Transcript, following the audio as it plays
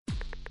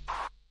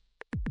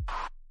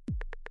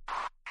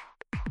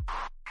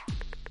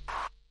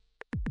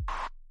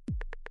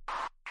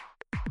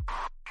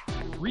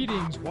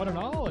Greetings, one and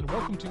all, and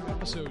welcome to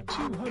episode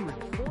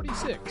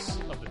 246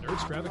 of the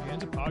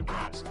Nerdstravaganza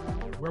podcast,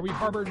 where we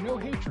harbor no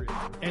hatred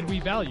and we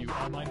value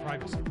online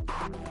privacy.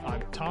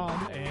 I'm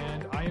Tom,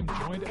 and I am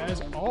joined,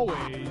 as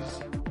always,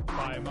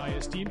 by my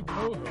esteemed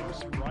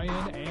co-hosts,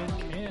 Ryan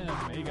and Cam.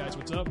 Hey guys,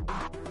 what's up?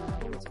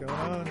 What's going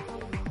on?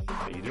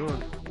 How you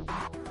doing?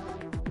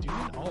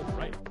 Doing all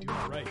right.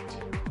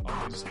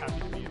 Always happy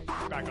to be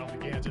back on the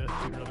Ganza,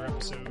 doing another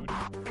episode.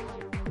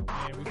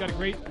 And we've got a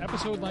great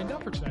episode lined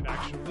up for tonight,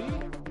 actually.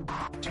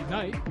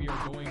 Tonight, we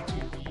are going to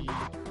be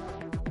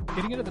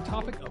getting into the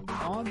topic of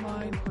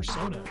online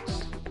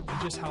personas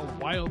and just how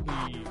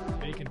wildly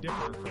they can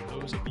differ from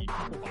those of the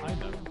people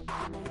behind them, or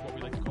what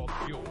we like to call the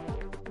real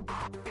world.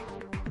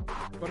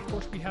 But of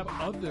course, we have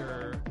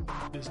other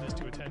business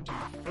to attend to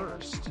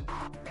first.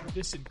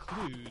 This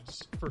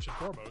includes, first and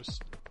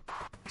foremost,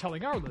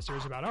 telling our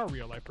listeners about our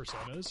real-life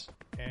personas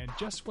and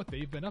just what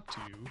they've been up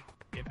to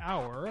in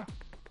our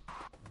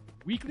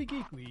weekly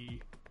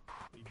update.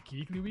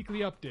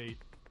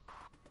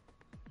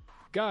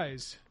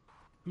 Guys,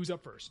 who's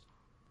up first?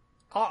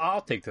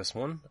 I'll take this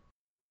one.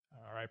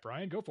 All right,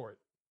 Brian, go for it.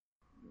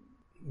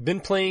 Been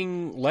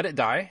playing Let It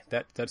Die.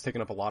 That's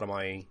taken up a lot of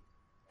my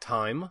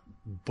time,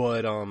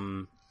 but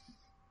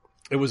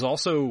it was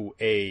also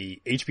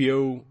a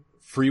HBO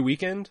free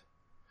weekend,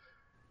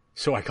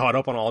 so I caught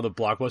up on all the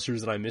blockbusters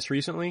that I missed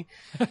recently.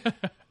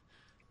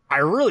 I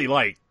really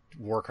liked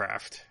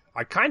Warcraft.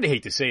 I kind of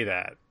hate to say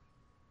that.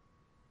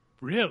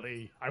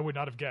 Really? I would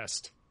not have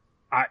guessed.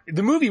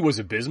 The movie was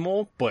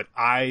abysmal, but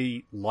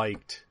I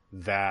liked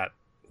that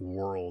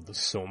world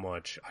so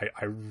much.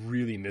 I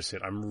really miss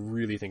it. I'm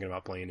really thinking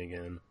about playing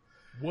again.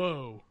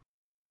 Whoa.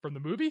 From the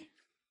movie?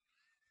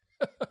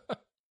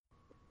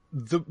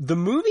 The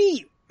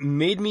movie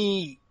made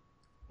me,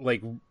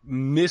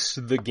 miss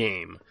the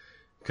game.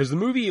 Because the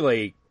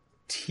movie,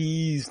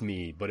 teased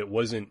me, but it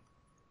wasn't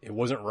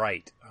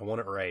right. I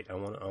want it right. I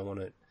want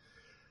it.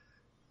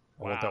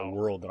 I want that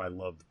world that I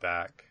loved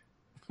back.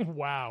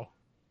 Wow.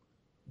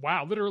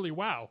 Literally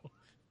wow.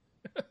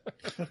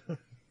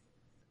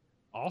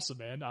 Awesome,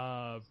 man.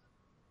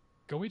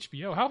 Go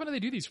HBO. How often do they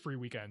do these free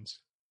weekends?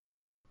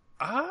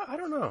 I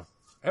don't know.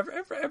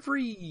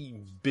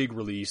 Every big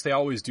release, they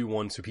always do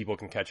one so people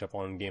can catch up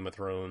on Game of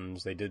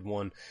Thrones. They did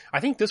one. I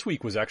think this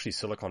week was actually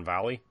Silicon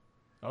Valley.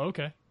 Oh,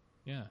 okay.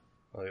 Yeah.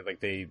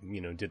 They,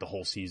 did the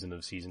whole season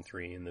of season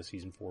 3 and the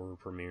season 4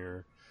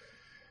 premiere.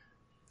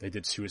 They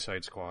did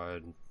Suicide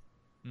Squad,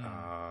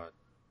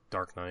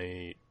 Dark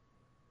Knight,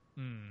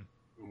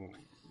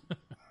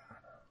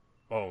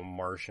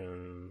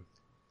 Martian,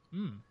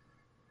 and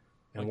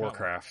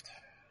Warcraft,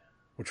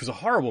 which was a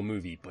horrible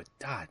movie, but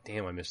god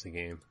damn, I missed the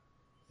game.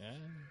 Yeah,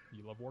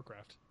 you love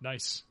Warcraft.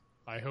 Nice.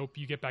 I hope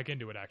you get back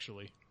into it,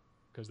 actually,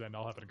 because then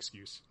I'll have an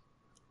excuse.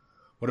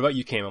 What about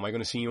you, Cam? Am I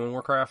going to see you in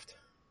Warcraft?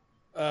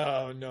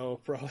 Oh, no,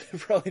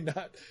 probably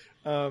not.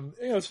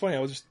 It's funny. I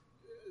was just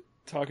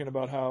talking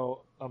about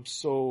how I'm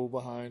so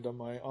behind on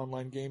my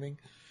online gaming.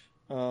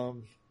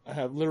 I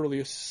have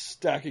literally a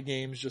stack of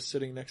games just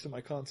sitting next to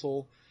my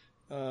console,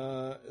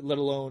 let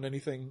alone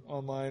anything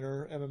online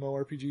or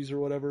MMORPGs or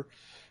whatever.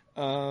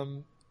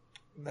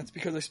 That's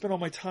because I spend all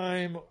my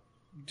time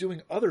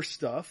doing other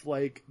stuff.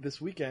 Like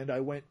this weekend, I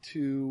went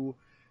to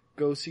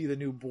go see the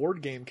new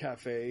board game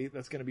cafe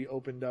that's going to be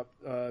opening up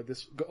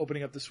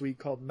this week,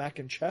 called Mac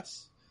and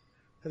Chess.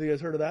 Have you guys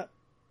heard of that?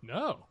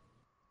 No.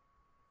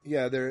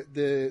 Yeah,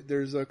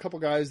 there's a couple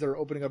guys that are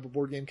opening up a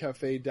board game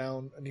cafe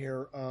down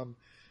near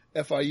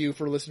FIU.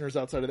 For listeners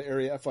outside of the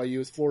area, FIU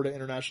is Florida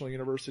International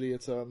University.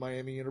 It's a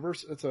Miami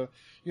university. It's a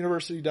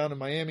university down in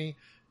Miami,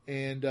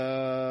 and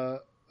a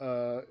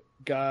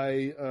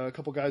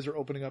couple guys are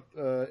opening up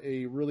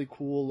a really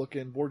cool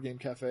looking board game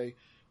cafe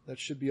that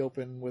should be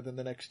open within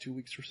the next 2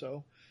 weeks or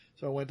so.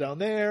 So I went down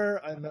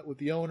there. I met with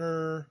the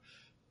owner.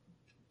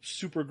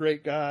 Super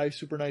great guy,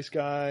 super nice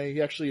guy.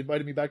 He actually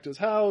invited me back to his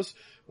house.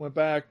 Went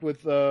back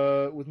with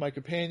my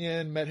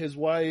companion, met his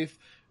wife,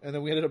 and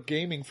then we ended up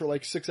gaming for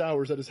 6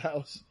 hours at his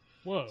house.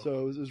 Whoa!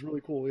 So it was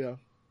really cool. Yeah.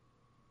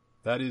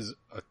 That is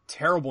a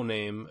terrible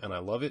name, and I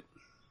love it.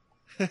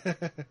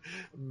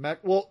 Mac.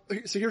 Well,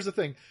 so here's the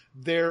thing.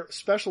 Their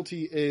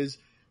specialty is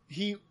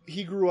he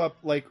grew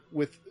up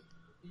with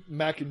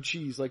mac and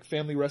cheese,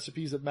 family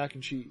recipes of mac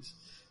and cheese,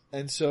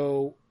 and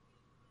so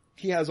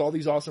he has all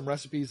these awesome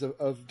recipes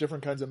of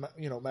different kinds of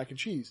mac and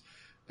cheese,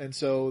 and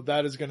so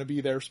that is going to be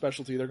their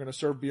specialty. They're going to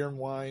serve beer and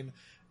wine,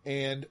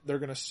 and they're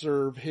going to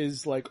serve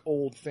his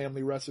old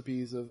family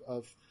recipes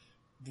of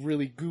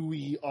really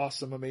gooey,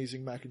 awesome,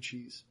 amazing mac and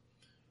cheese.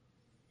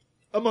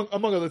 Among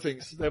other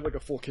things, they have a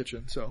full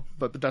kitchen. So,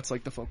 but that's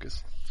the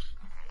focus.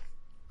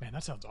 Man,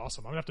 that sounds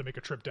awesome. I'm gonna have to make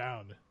a trip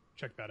down.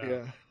 Check that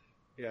out.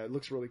 Yeah, it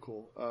looks really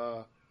cool.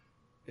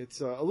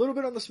 It's a little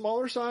bit on the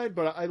smaller side,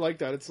 but I like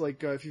that. It's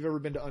if you've ever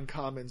been to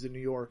Uncommons in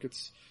New York,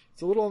 it's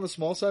a little on the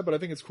small side, but I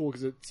think it's cool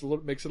because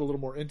makes it a little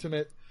more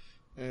intimate,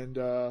 and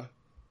I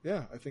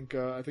think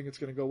it's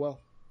gonna go well.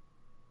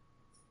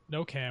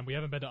 No, Cam, we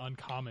haven't been to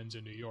Uncommons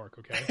in New York,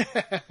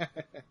 okay?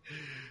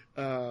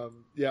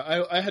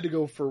 Yeah, I had to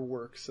go for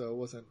work, so it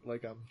wasn't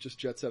like I'm just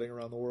jet setting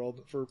around the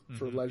world for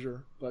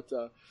leisure.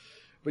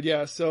 But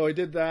yeah, so I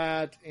did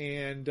that,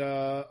 and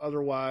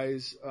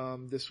otherwise,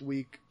 this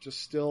week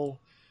just still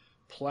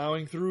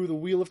plowing through the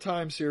Wheel of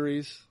Time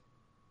series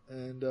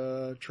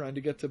and trying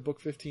to get to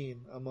book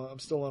 15. I'm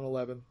still on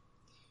 11,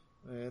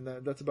 and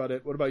that's about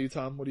it. What about you,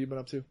 Tom? What have you been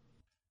up to?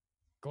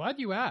 Glad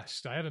you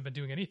asked. I haven't been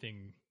doing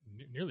anything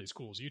nearly as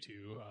cool as you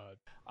two.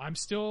 I'm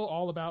still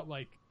all about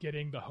like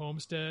getting the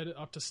homestead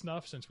up to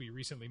snuff since we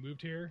recently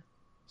moved here.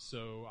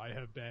 So I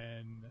have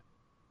been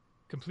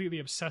completely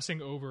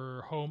obsessing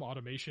over home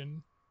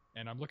automation,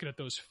 and I'm looking at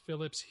those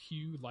Philips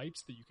Hue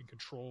lights that you can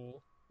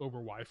control over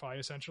Wi-Fi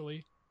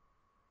essentially.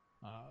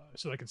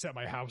 So that I can set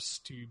my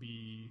house to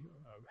be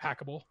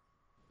hackable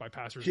by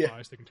passersby,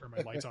 so they can turn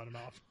my lights on and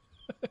off.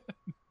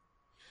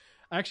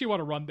 I actually want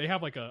to run, they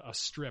have like a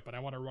strip, and I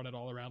want to run it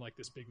all around like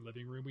this big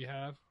living room we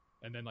have,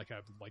 and then like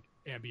have like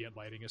ambient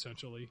lighting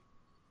essentially.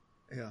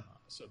 Yeah.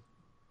 So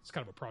it's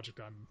kind of a project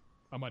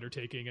I'm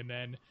undertaking. And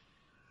then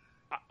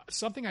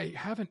something I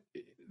haven't,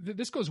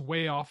 this goes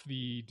way off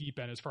the deep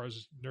end as far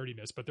as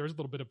nerdiness, but there's a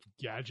little bit of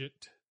gadget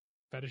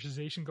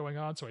fetishization going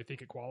on, so I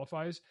think it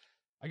qualifies.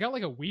 I got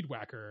like a weed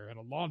whacker and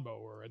a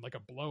lawnmower and like a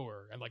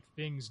blower and like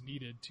things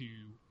needed to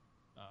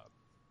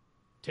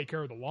take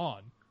care of the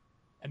lawn.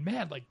 And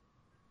man, like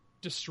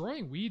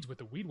destroying weeds with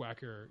the weed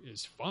whacker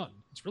is fun.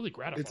 It's really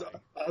gratifying. It's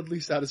oddly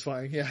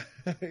satisfying. Yeah.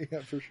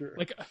 Yeah, for sure.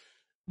 Like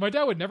my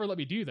dad would never let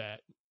me do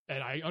that.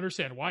 And I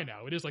understand why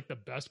now. It is like the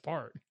best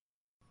part.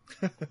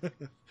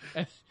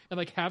 and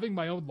like having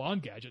my own lawn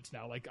gadgets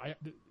now, like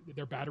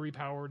they're battery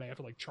powered. I have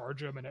to like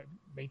charge them and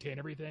maintain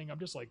everything. I'm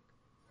just like,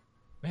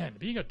 man,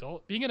 being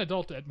an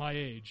adult at my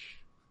age,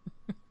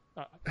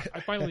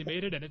 I finally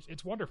made it, and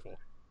it's wonderful.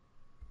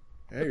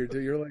 Hey,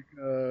 you're like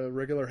a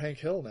regular Hank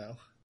Hill now.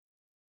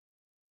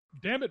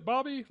 Damn it,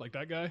 Bobby! Like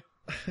that guy.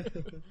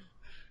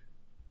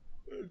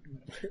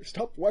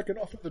 Stop whacking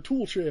off at the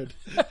tool shed.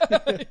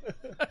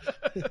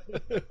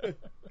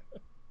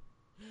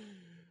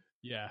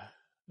 Yeah.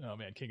 Oh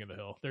man, King of the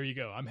Hill. There you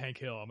go. I'm Hank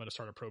Hill. I'm going to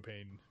start a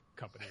propane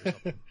company or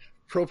something.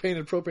 Propane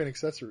and propane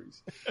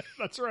accessories.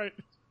 That's right.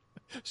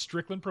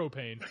 Strickland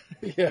Propane.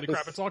 Yes. Holy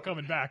crap, it's all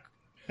coming back.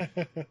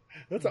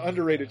 That's an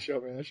underrated show,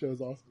 man. That show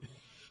is awesome.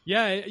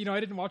 Yeah, I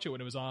didn't watch it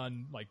when it was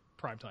on like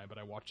primetime, but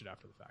I watched it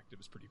after the fact. It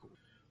was pretty cool.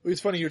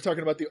 It's funny you're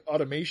talking about the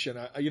automation.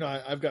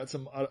 I've got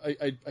some.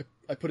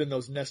 I put in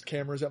those Nest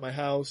cameras at my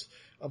house.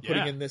 I'm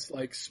putting in this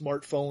like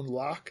smartphone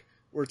lock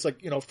where it's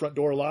like front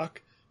door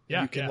lock.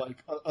 Yeah, you can like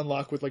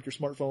unlock with like your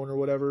smartphone or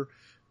whatever.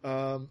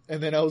 And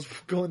then I was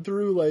going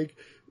through like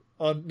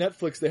on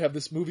Netflix they have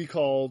this movie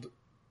called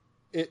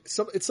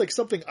it's like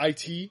something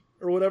IT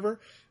or whatever,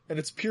 and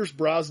it's Pierce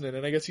Brosnan,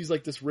 and I guess he's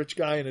like this rich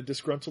guy and a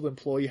disgruntled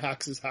employee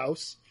hacks his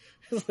house.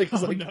 He's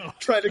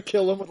trying to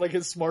kill him with like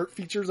his smart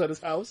features at his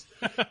house.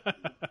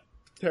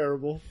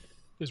 Terrible.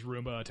 His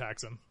Roomba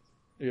attacks him.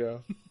 Yeah.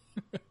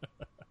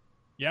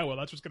 Yeah, well,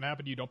 that's what's going to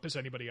happen to you. Don't piss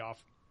anybody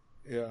off.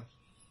 Yeah.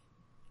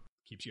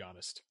 Keeps you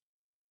honest.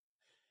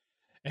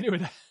 Anyway,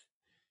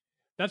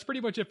 that's pretty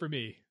much it for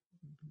me.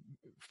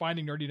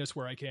 Finding nerdiness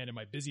where I can in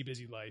my busy,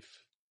 busy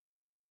life.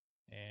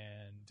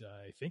 And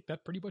I think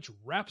that pretty much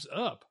wraps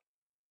up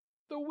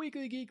the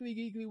weekly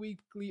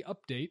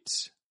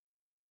updates.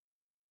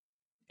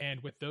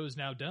 And with those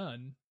now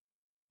done,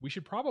 we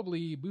should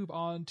probably move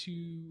on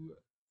to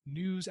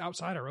news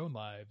outside our own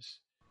lives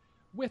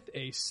with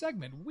a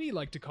segment we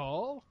like to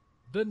call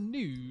the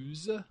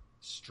News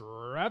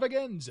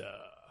Stravaganza.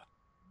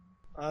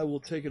 I will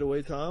take it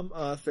away, Tom.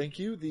 Thank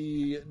you.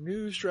 The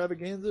News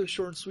Stravaganza is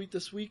short and sweet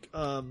this week.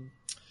 I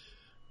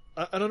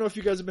don't know if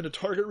you guys have been to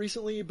Target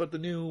recently, but the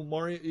new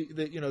Mario,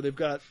 they've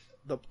got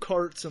the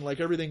carts and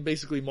like everything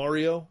basically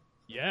Mario.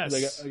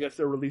 Yes. I guess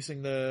they're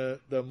releasing the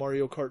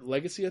Mario Kart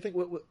Legacy. I think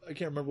I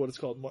can't remember what it's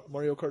called.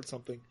 Mario Kart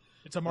something.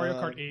 It's a Mario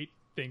Kart 8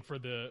 thing for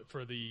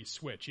the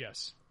Switch.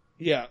 Yes.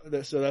 Yeah.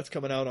 So that's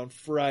coming out on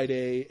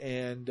Friday,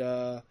 and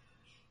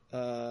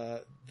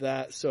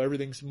so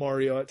everything's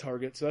Mario at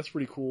Target. So that's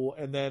pretty cool.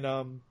 And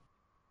then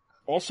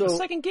also a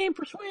second game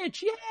for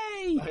Switch.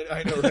 Yay!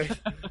 I know, right?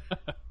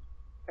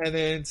 And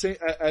then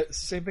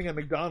same thing at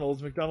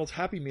McDonald's. McDonald's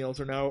Happy Meals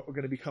are now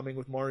going to be coming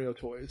with Mario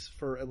toys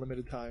for a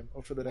limited time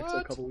or for the next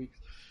couple weeks.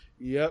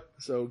 Yep.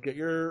 So get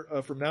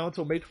your from now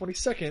until May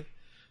 22nd,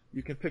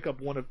 you can pick up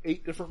one of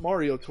 8 different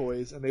Mario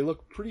toys, and they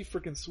look pretty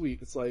freaking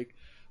sweet. It's like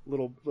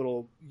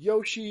little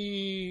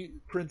Yoshi,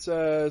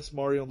 Princess,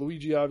 Mario and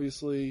Luigi,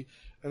 obviously.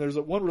 And there's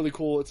one really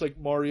cool. It's like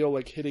Mario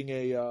like hitting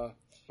a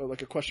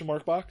question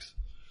mark box.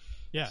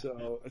 Yeah.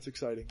 So it's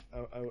exciting.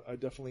 I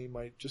definitely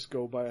might just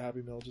go buy a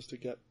Happy Meal just to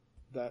get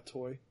that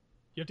toy.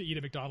 You have to eat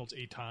at McDonald's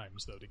 8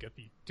 times though to get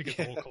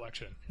the whole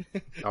collection.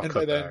 I'll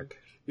cut back.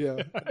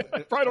 Yeah.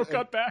 Probably don't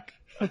cut back.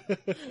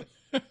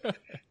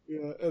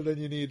 Yeah, and then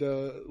you need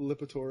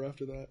Lipitor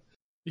after that.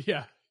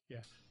 Yeah.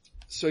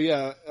 So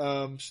yeah,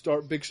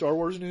 big Star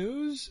Wars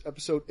news.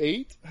 Episode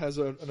 8 has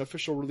an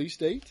official release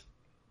date,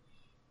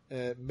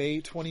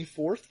 May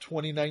 24th,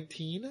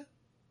 2019.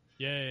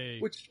 Yay.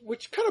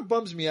 Which kind of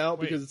bums me out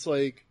because it's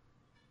like,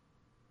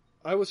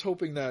 I was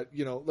hoping that,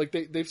 like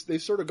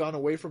they've sort of gone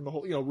away from the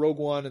whole, Rogue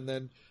One, and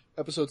then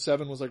Episode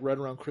 7 was like right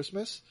around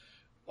Christmas.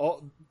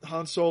 All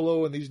Han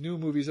Solo and these new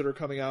movies that are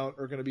coming out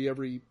are going to be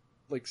every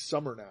like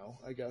summer now,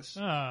 I guess.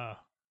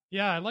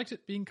 Yeah, I liked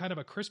it being kind of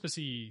a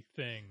Christmassy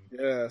thing.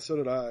 Yeah, so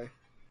did I.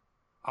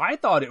 I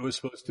thought it was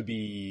supposed to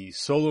be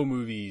Solo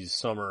movies,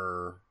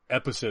 summer,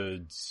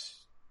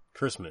 episodes,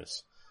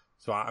 Christmas.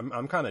 So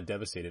I'm kind of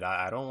devastated.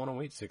 I don't want to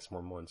wait 6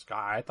 more months.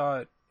 I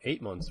thought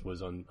 8 months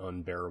was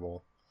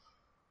unbearable.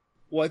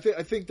 Well,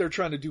 I think they're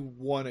trying to do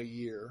one a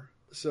year.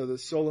 So the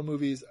Solo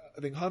movies,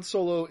 I think Han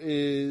Solo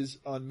is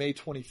on May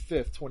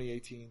 25th,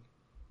 2018.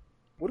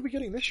 What are we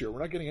getting this year? We're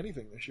not getting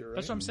anything this year, right?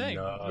 That's what I'm saying.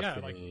 Nothing. Yeah,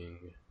 like,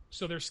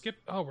 so they're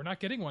we're not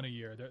getting one a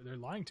year. They're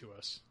lying to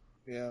us.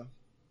 Yeah.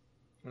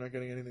 We're not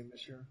getting anything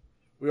this year.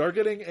 We are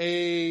getting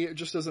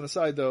just as an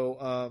aside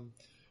though,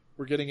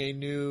 we're getting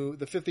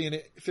the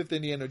fifth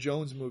Indiana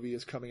Jones movie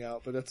is coming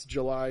out, but that's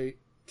July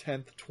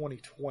 10th,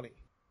 2020.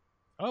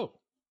 Oh.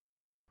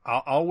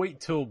 I'll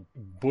wait till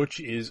Butch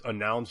is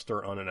announced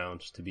or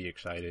unannounced to be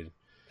excited.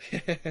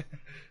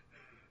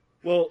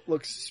 Well,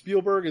 look,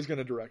 Spielberg is going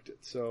to direct it,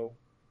 so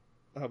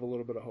I have a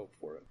little bit of hope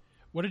for it.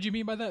 What did you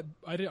mean by that?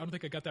 I don't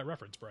think I got that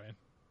reference, Brian.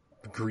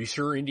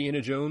 Greaser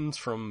Indiana Jones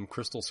from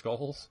Crystal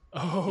Skulls?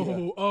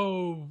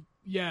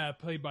 Yeah,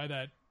 played by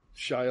that...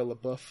 Shia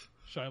LaBeouf.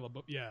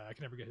 Yeah, I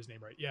can never get his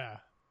name right. Yeah.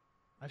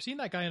 I've seen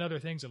that guy in other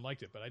things and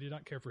liked it, but I did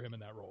not care for him in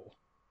that role.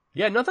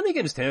 Yeah, nothing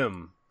against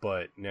him,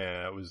 but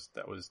nah,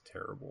 that was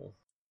terrible.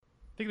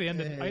 I think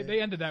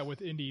they ended that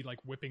with Indy like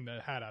whipping the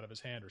hat out of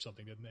his hand or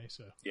something, didn't they?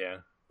 So yeah.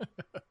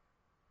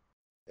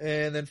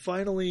 And then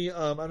finally,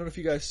 I don't know if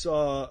you guys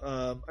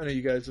saw. I know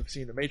you guys have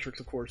seen The Matrix,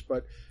 of course,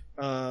 but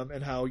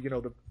and how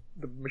the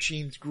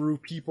machines grew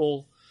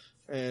people,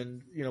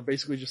 and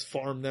basically just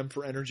farmed them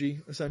for energy,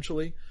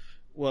 essentially.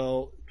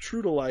 Well,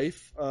 true to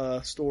life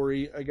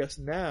story. I guess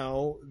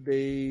now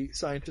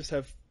scientists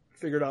have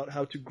figured out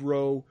how to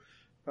grow.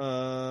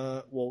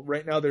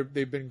 Right now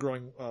they've been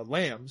growing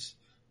lambs,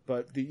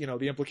 but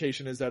the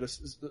implication is that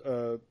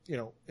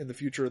in the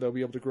future they'll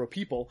be able to grow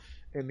people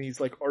in these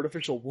like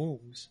artificial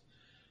wombs.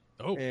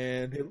 Oh,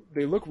 and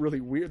they look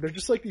really weird. They're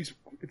just like these.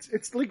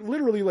 It's like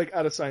literally like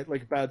out of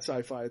like bad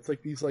sci-fi. It's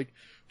like these like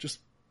just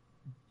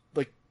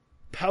like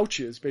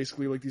pouches,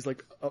 basically like these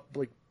like I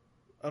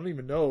don't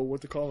even know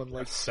what to call them.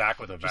 Like a sack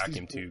with a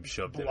vacuum tube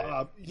shoved in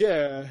it.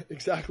 Yeah,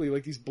 exactly.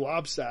 Like these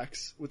blob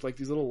sacks with like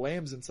these little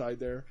lambs inside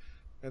there.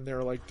 And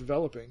they're like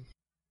developing.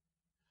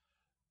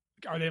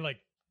 Are they like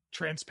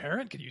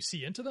transparent? Can you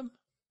see into them?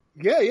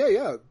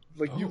 Yeah.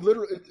 Like you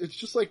literally, it's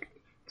just like,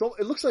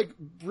 it looks like,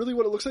 really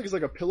what it looks like is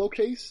like a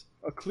pillowcase,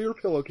 a clear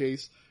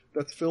pillowcase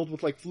that's filled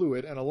with like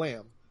fluid and a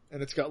lamb.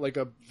 And it's got like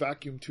a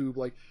vacuum tube,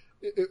 like,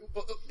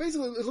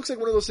 basically it looks like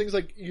one of those things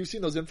like you've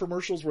seen those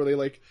infomercials where they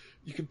like,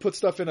 you can put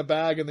stuff in a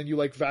bag and then you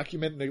like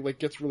vacuum it and it like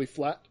gets really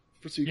flat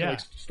so you can like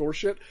store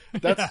shit.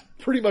 That's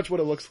pretty much what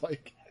it looks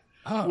like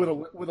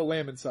with a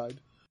lamb inside.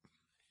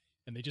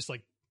 And they just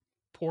like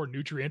pour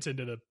nutrients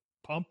into the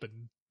pump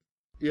and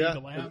feed the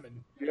lamb.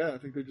 I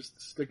think they just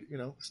stick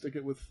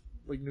it with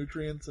like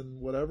nutrients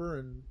and whatever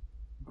and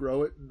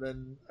grow it. And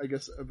then I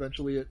guess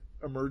eventually it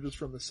emerges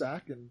from the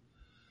sack and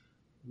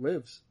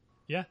lives.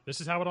 Yeah,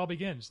 this is how it all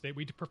begins.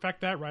 We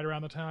perfect that right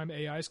around the time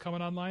AI is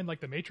coming online.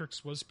 Like the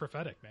Matrix was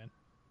prophetic, man.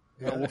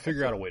 Yeah, we'll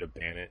figure out a way to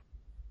ban it.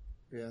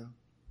 Yeah.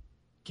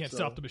 Can't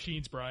stop the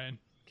machines, Brian.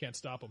 Can't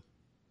stop them.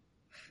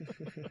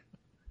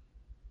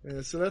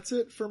 Yeah, so that's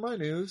it for my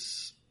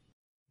news.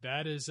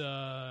 That is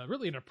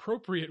really an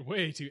appropriate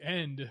way to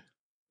end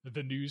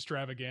the news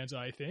extravaganza,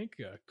 I think.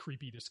 A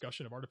creepy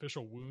discussion of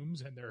artificial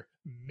wombs and their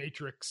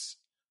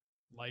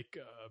Matrix-like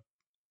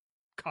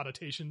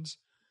connotations.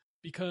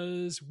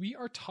 Because we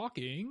are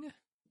talking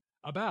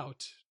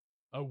about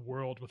a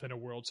world within a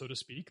world, so to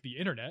speak, the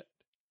internet,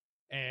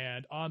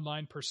 and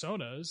online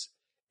personas,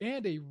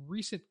 and a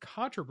recent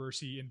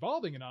controversy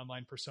involving an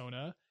online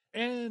persona,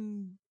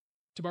 and,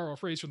 to borrow a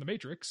phrase from The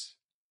Matrix,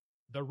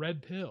 the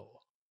red pill.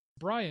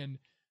 Brian,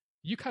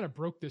 you kind of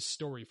broke this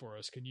story for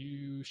us. Can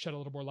you shed a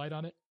little more light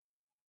on it?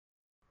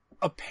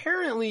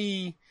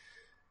 Apparently,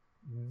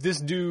 this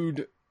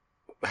dude...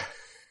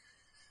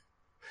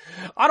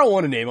 I don't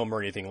want to name him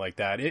or anything like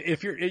that.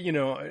 If you're, I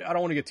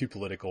don't want to get too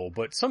political,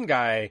 but some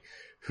guy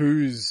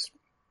who's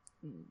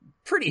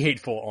pretty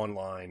hateful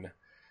online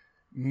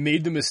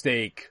made the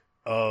mistake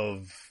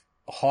of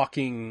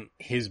hawking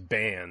his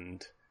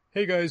band.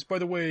 Hey guys, by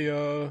the way,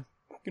 go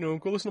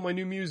listen to my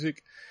new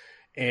music.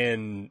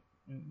 And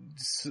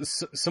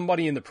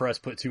somebody in the press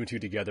put two and two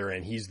together,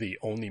 and he's the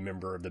only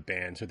member of the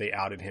band, so they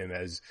outed him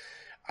as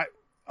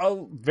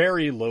a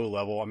very low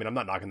level. I mean, I'm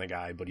not knocking the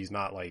guy, but he's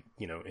not like,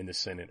 in the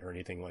Senate or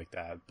anything like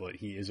that. But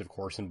he is, of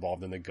course,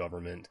 involved in the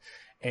government.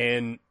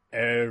 And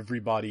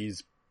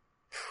everybody's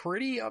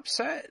pretty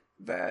upset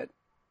that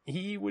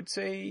he would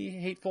say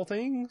hateful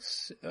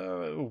things,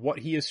 what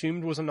he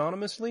assumed was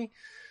anonymously.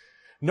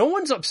 No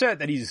one's upset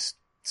that he's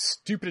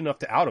stupid enough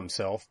to out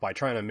himself by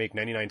trying to make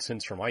 99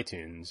 cents from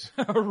iTunes.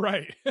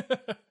 Right.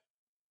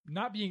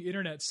 Not being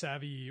internet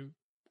savvy,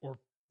 or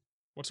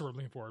what's the word I'm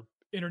looking for?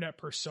 Internet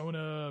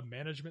persona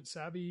management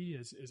savvy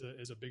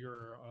is a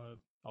bigger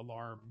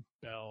alarm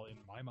bell in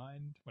my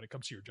mind when it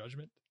comes to your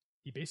judgment.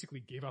 He basically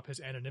gave up his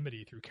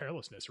anonymity through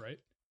carelessness, right?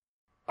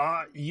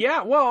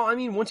 Yeah, well, I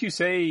mean, once you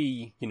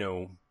say,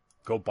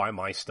 go buy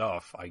my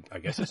stuff, I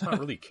guess it's not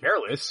really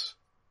careless.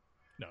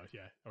 No,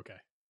 yeah, okay.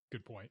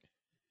 Good point.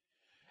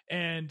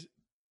 And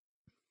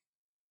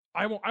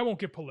I won't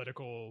get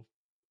political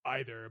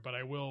either, but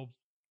I will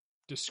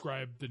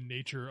describe the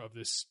nature of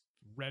this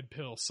red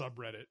pill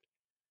subreddit.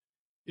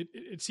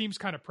 It seems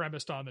kind of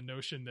premised on the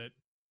notion that,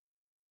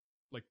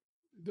 like,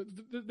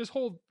 this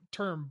whole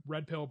term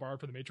red pill borrowed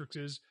from the Matrix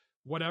is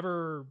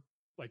whatever,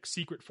 like,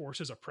 secret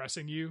force is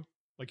oppressing you.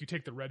 Like, you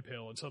take the red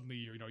pill and suddenly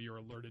you're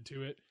alerted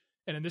to it.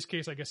 And in this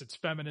case, I guess it's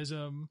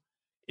feminism.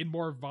 In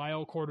more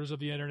vile quarters of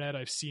the internet,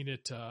 I've seen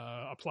it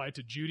applied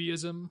to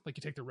Judaism. Like,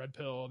 you take the red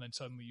pill and then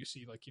suddenly you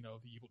see, like, the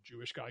evil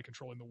Jewish guy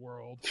controlling the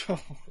world.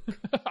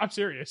 I'm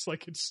serious.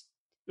 Like, it's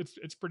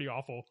pretty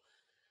awful.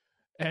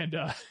 And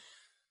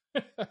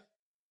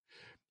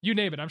you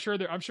name it. I'm sure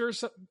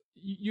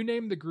you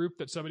name the group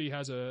that somebody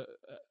has a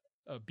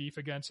beef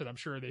against, and I'm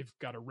sure they've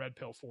got a red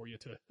pill for you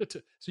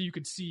to so you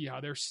can see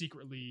how they're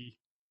secretly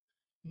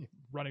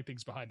running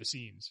things behind the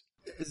scenes.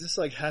 Is this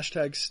like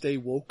hashtag stay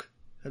woke?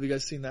 Have you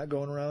guys seen that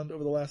going around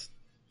over the last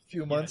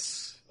few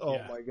months? Yes. Oh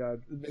my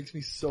God. It makes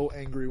me so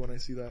angry when I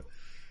see that.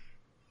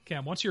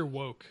 Cam, once you're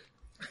woke,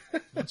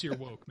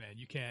 man,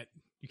 you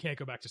can't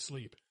go back to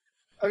sleep.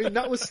 I mean,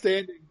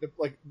 notwithstanding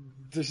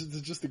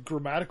just the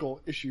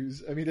grammatical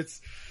issues. I mean,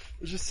 it's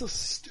just so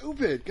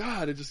stupid.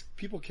 God,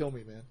 people kill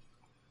me, man.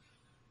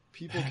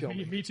 People kill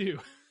me. Me too.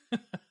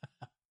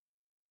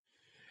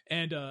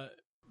 And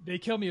they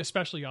kill me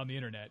especially on the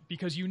internet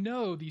because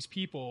these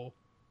people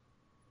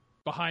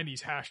behind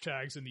these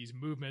hashtags and these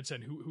movements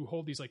and who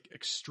hold these like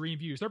extreme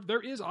views.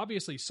 There is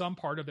obviously some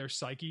part of their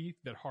psyche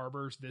that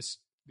harbors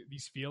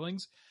these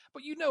feelings,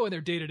 but in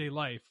their day-to-day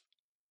life,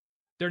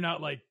 they're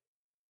not like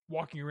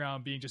walking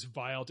around being just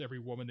vile to every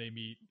woman they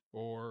meet,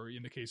 or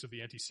in the case of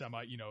the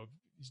anti-Semite,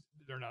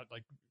 they're not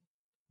like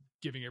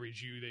giving every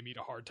Jew they meet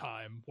a hard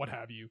time, what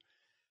have you.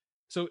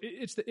 So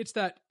it's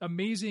that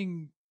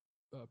amazing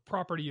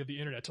property of the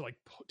internet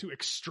to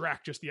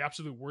extract just the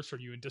absolute worst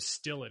from you and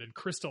distill it and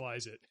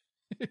crystallize it.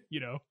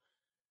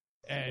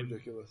 And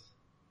ridiculous.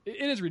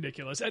 It is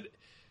ridiculous. And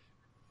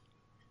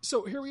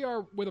so here we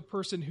are with a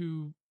person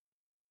who,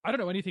 I don't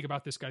know anything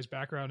about this guy's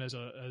background as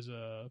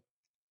a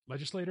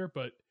legislator,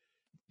 but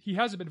he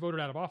hasn't been voted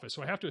out of office.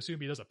 So I have to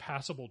assume he does a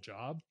passable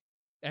job.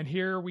 And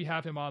here we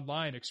have him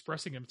online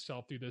expressing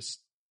himself through this,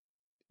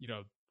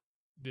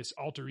 this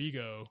alter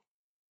ego.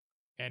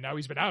 And now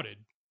he's been outed.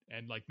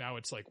 And like, now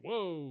it's like,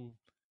 whoa.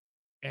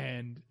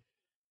 And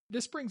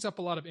this brings up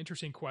a lot of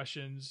interesting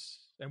questions,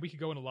 and we could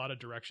go in a lot of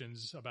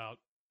directions about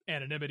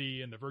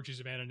anonymity and the virtues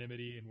of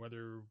anonymity and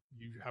whether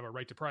you have a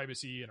right to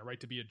privacy and a right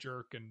to be a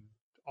jerk and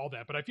all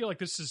that. But I feel like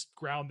this is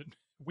ground that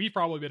we've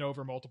probably been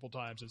over multiple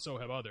times, and so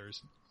have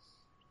others.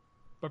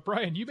 But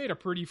Brian, you made a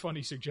pretty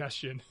funny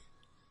suggestion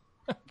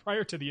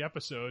prior to the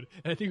episode,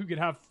 and I think we could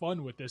have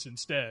fun with this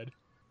instead.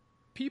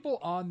 People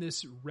on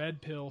this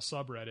red pill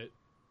subreddit,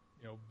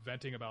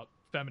 venting about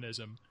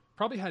feminism,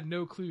 probably had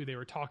no clue they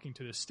were talking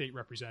to this state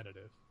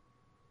representative.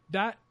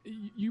 That,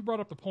 you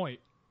brought up the point.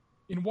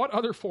 In what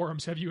other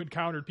forums have you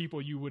encountered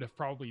people you would have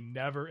probably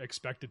never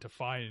expected to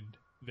find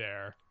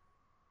there?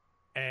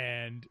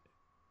 And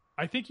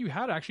I think you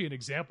had actually an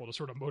example to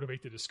sort of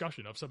motivate the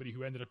discussion of somebody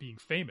who ended up being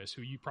famous,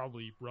 who you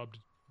probably rubbed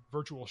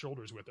virtual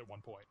shoulders with at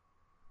one point.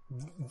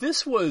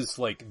 This was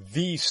like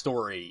the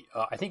story.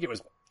 I think it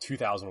was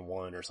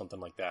 2001 or something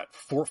like that.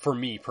 For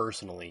me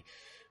personally,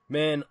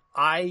 man,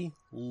 I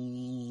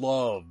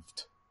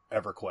loved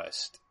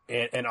EverQuest.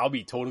 And I'll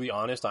be totally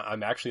honest,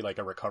 I'm actually like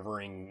a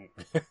recovering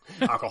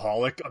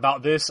alcoholic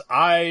about this.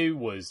 I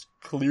was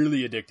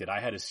clearly addicted.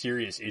 I had a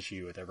serious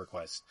issue with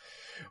EverQuest.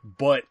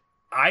 But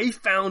I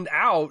found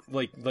out,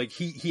 like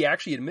he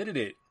actually admitted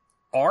it,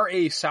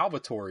 R.A.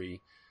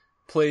 Salvatore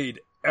played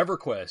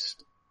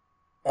EverQuest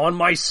on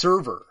my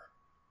server.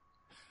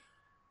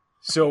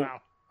 So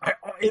wow.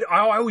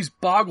 I always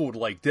boggled,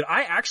 like, did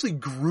I actually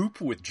group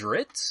with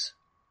Dritz?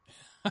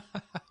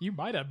 You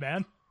might have,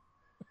 man.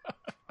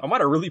 I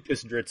might have really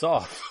pissed Dritz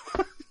off.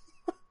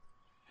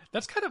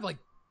 That's kind of like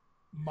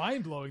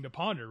mind-blowing to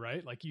ponder,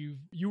 right? Like you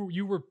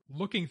were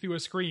looking through a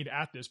screen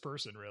at this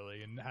person,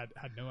 really, and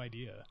had no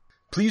idea.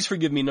 Please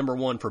forgive me, number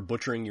one, for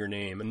butchering your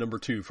name, and number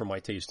two, for my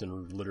taste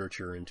in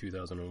literature in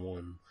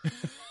 2001.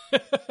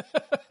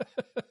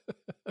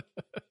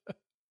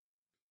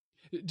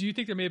 Do you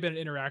think there may have been an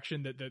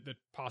interaction that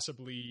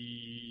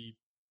possibly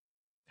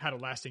had a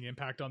lasting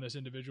impact on this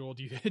individual?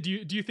 Do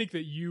you think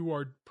that you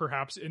are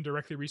perhaps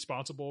indirectly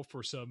responsible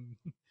for some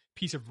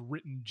piece of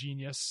written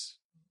genius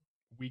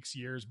weeks,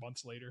 years,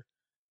 months later?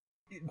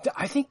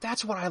 I think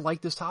that's why I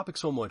like this topic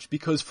so much,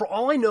 because for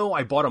all I know,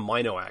 I bought a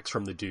Mino axe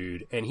from the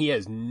dude, and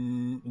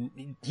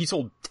he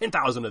sold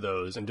 10,000 of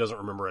those and doesn't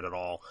remember it at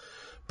all.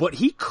 But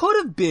he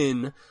could have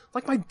been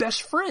like my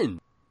best friend.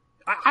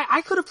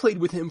 I could have played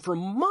with him for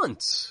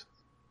months.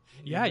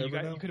 Yeah, you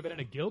could have been in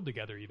a guild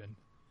together even.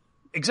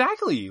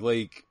 Exactly.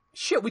 Like,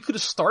 shit, we could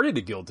have started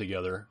a guild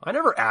together. I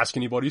never ask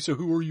anybody, so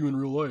who are you in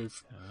real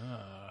life?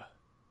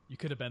 You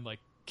could have been like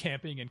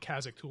camping in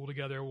Kazakh Tool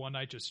together one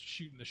night, just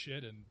shooting the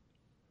shit, and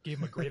gave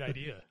him a great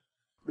idea.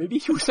 Maybe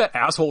he was that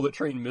asshole that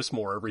trained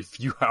Mistmore every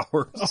few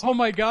hours. Oh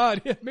my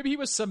god. Maybe he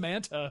was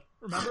Samantha.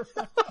 Remember?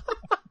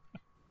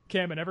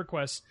 Cam, in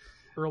EverQuest,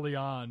 early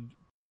on,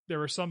 there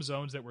were some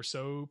zones that were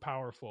so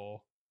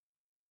powerful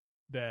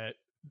that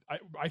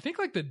I think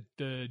like the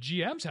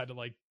GMs had to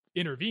like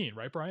intervene,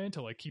 right, Brian,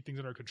 to like keep things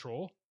under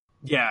control.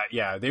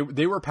 Yeah.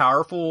 They were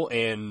powerful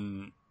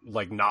and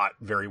like not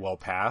very well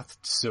pathed.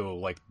 So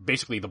like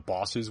basically the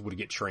bosses would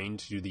get trained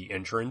to do the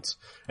entrance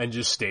and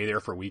just stay there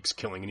for weeks,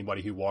 killing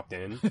anybody who walked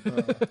in.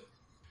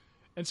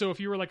 And so if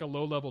you were like a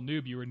low level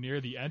noob, you were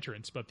near the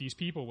entrance, but these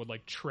people would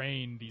like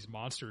train these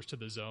monsters to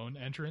the zone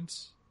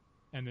entrance.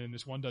 And then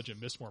this one dungeon,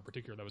 Mistmore in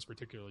particular, that was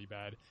particularly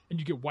bad, and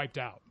you get wiped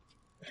out.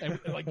 And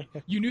like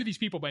you knew these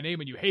people by name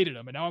and you hated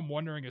them, and now I'm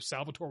wondering if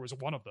Salvatore was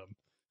one of them.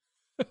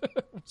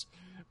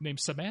 Named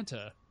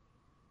Samantha.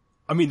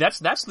 I mean, that's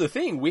the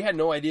thing. We had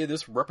no idea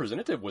this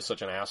representative was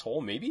such an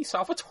asshole. Maybe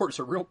Salvatore's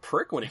a real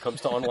prick when it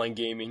comes to online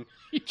gaming.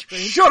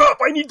 Shut up!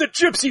 I need the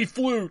gypsy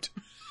flute!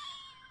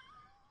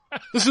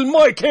 This is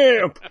my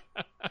camp!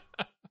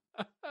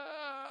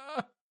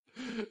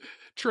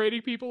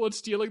 Trading people and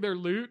stealing their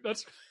loot?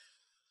 That's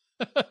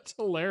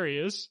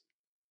hilarious.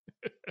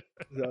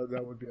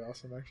 That would be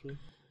awesome, actually.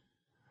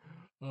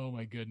 Oh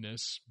my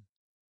goodness.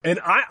 And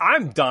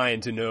I'm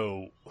dying to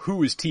know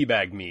who is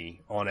teabagged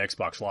me on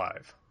Xbox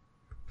Live.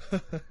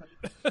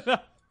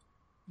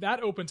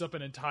 That opens up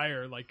an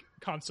entire like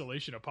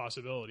constellation of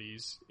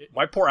possibilities.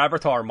 My poor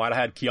avatar might have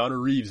had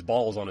Keanu Reeves'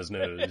 balls on his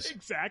nose.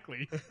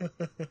 Exactly.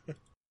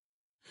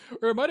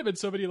 Or it might have been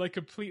somebody like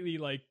completely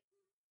like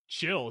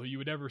chill who you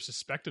would never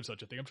suspect of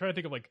such a thing. I'm trying to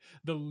think of like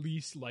the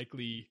least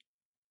likely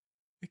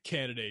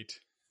candidate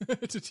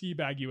to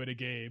teabag you in a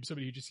game.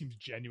 Somebody who just seems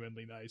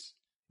genuinely nice.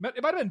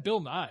 It might have been Bill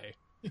Nye.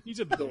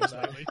 He's a bit least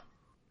likely.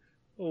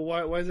 Well,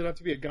 why does it have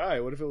to be a guy?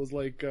 What if it was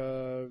like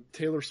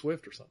Taylor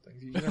Swift or something?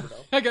 You never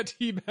know. I got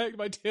teabagged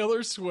by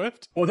Taylor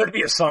Swift. Well, there'd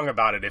be a song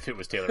about it if it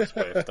was Taylor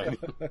Swift. I mean.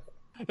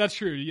 That's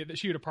true.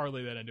 She would have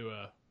parlayed that into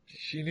a.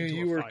 She knew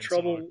you were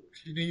trouble. Song.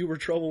 She knew you were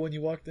trouble when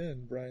you walked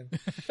in, Brian.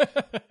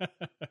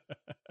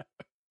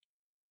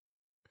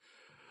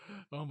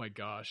 Oh my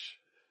gosh,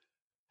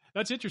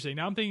 that's interesting.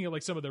 Now I'm thinking of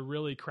like some of the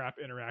really crap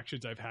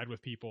interactions I've had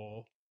with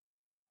people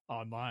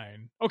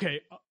online.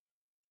 Okay,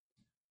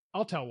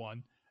 I'll tell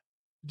one.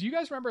 Do you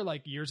guys remember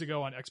like years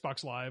ago on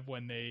Xbox Live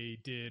when they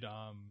did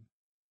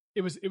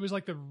it was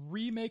like the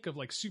remake of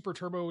like Super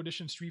Turbo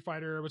Edition Street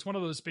Fighter. It was one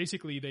of those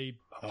basically they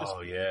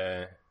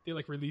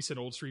like release an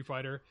old Street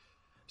Fighter.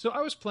 So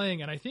I was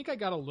playing and I think I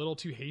got a little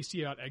too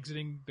hasty about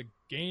exiting the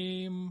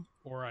game,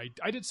 or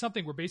I did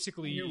something where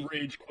basically you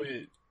rage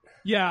quit.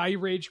 Yeah, I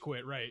rage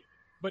quit, right.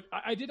 But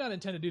I did not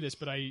intend to do this,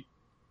 but I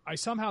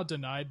somehow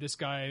denied this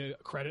guy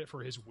credit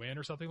for his win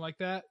or something like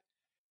that.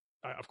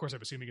 Of course,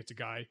 I'm assuming it's a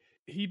guy.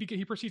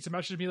 He proceeds to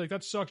message me like,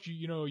 "That sucks.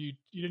 You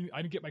didn't.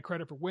 I didn't get my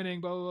credit for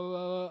winning." Blah blah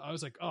blah. I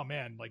was like, "Oh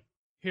man, like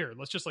here,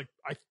 let's just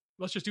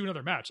do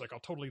another match. Like I'll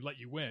totally let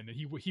you win." And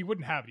he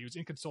wouldn't have it. He was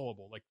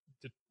inconsolable. Like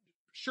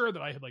sure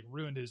that I had like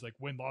ruined his like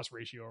win loss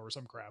ratio or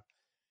some crap.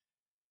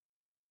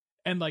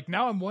 And like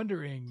now I'm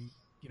wondering,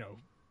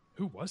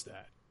 who was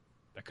that?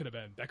 That could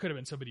have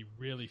been somebody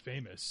really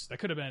famous. That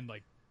could have been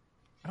like.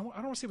 I don't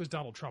want to say it was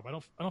Donald Trump. I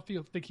don't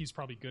think he's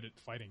probably good at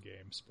fighting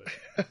games, but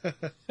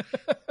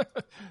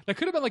that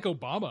could have been like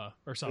Obama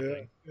or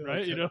something, yeah,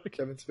 right? Like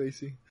Kevin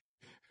Spacey.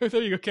 There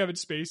you go, Kevin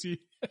Spacey.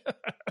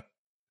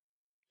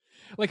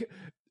 Like,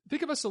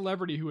 think of a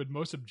celebrity who would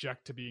most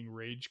object to being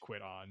rage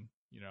quit on.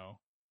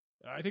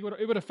 I think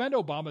it would offend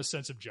Obama's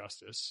sense of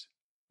justice.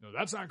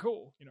 That's not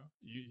cool.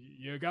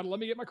 You got to let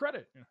me get my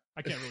credit.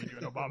 I can't really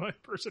do an Obama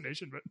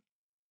impersonation, but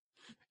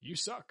you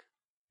suck.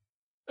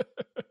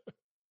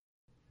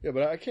 Yeah,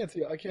 but I can't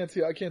see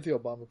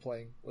Obama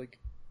playing like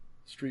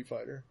Street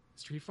Fighter.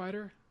 Street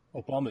Fighter?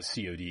 Obama's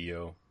COD,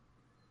 yo.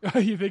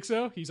 You think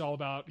so? He's all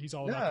about the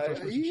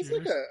first-person he's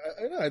shooters?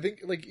 I don't know. I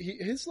think like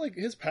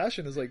his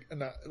passion is like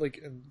not like,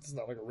 and it's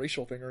not like a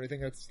racial thing or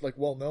anything. That's like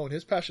well known.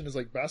 His passion is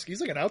like basketball.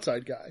 He's like an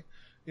outside guy.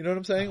 You know what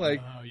I'm saying?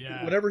 Like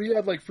whenever he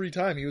had like free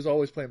time, he was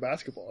always playing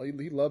basketball.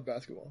 He loved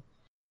basketball.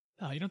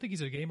 Oh, you don't think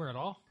he's a gamer at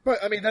all?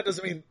 But I mean, that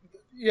doesn't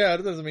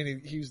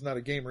mean he's not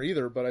a gamer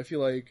either. But I feel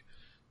like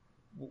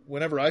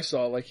whenever I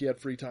saw like he had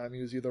free time,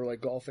 he was either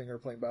like golfing or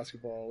playing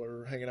basketball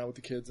or hanging out with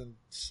the kids. And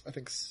I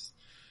think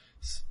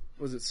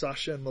was it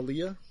Sasha and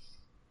Malia?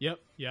 Yep,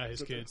 yeah,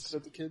 his kids.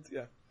 The kids,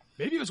 yeah.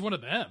 Maybe it was one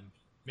of them.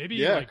 Maybe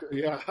yeah.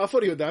 How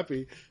funny would that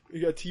be?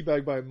 You got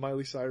teabagged by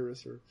Miley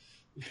Cyrus or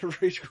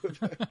rage quit.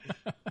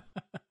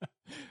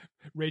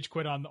 Rage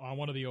quit on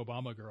one of the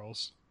Obama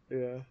girls.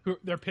 Yeah.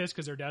 They're pissed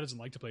because their dad doesn't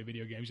like to play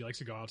video games. He likes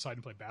to go outside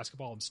and play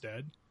basketball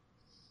instead.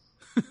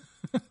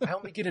 I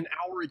only get an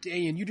hour a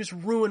day, and you just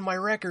ruined my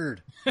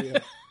record. Yeah.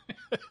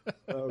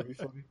 That would be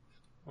funny.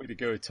 Way to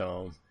go,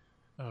 Tom.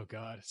 Oh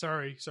God,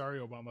 sorry,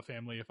 Obama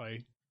family, if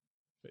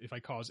I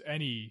cause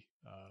any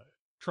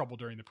trouble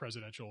during the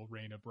presidential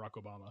reign of Barack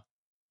Obama.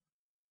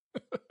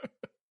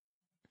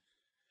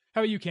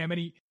 How about you, Cam?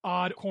 Any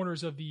odd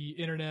corners of the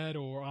internet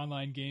or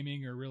online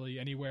gaming, or really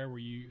anywhere where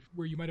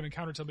you might have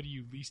encountered somebody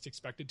you least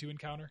expected to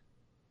encounter?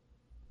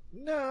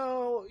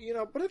 No,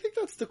 but I think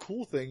that's the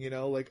cool thing,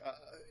 like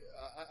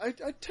I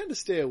tend to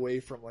stay away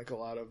from like a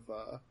lot of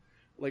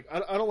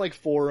I don't like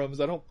forums.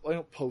 I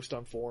don't post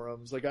on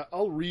forums. Like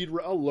I'll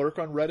lurk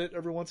on Reddit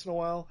every once in a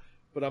while,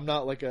 but I'm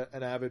not like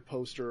an avid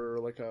poster or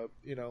like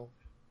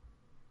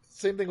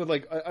same thing with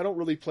like I don't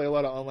really play a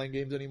lot of online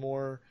games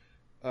anymore.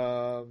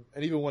 And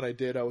even when I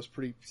did, I was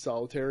pretty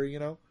solitary,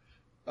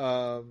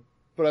 but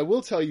I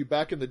will tell you,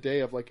 back in the day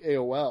of like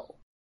AOL,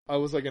 I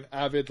was like an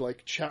avid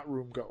like chat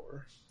room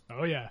goer.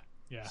 Oh yeah.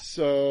 Yeah.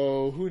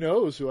 So who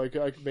knows who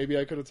maybe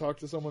I could have talked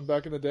to someone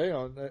back in the day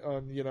on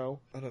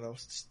I don't know,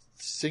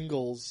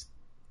 singles.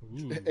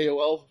 Ooh.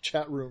 AOL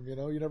chat room,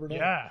 you never know.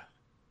 Yeah.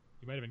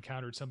 You might have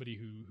encountered somebody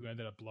who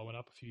ended up blowing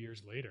up a few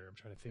years later. I'm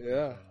trying to think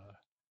of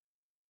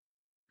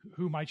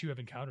who might you have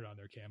encountered on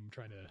there, Cam? I'm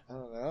trying to... I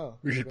don't know.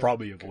 We should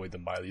probably avoid the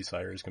Miley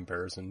Cyrus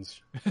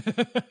comparisons.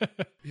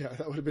 Yeah,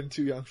 that would have been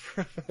too young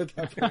for at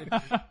that point.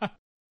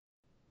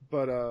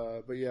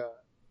 But yeah,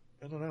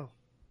 I don't know.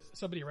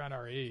 Somebody around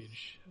our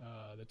age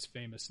that's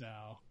famous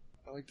now.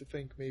 I like to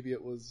think maybe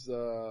it was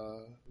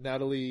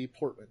Natalie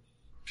Portman.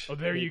 Oh,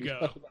 there you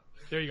go.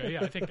 There you go.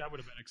 Yeah, I think that would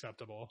have been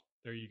acceptable.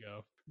 There you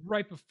go.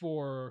 Right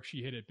before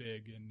she hit it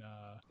big, and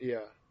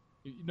yeah,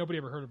 nobody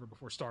ever heard of her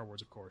before Star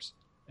Wars, of course.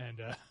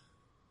 And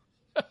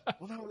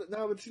well,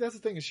 no, but see, that's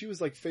the thing, is she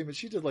was like famous.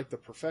 She did like The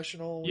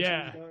Professional.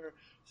 Yeah.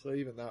 So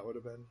even that would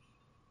have been.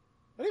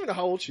 I don't even know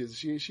how old she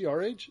is. Is she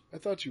our age? I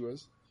thought she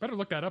was. Better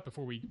look that up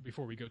before we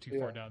go too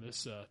far down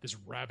this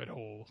rabbit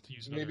hole. To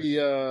use another... Maybe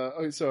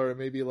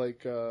maybe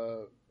like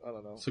I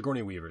don't know.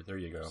 Sigourney Weaver. There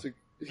you go.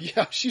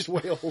 Yeah, she's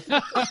way old.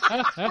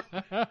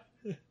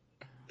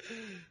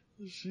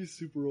 She's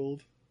super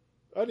old.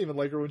 I didn't even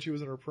like her when she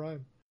was in her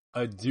prime.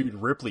 Dude,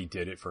 Ripley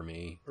did it for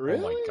me.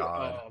 Really? Oh my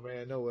god. Oh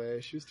man, no way.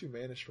 She was too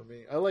mannish for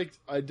me.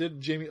 I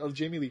did Jamie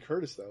Lee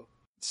Curtis though.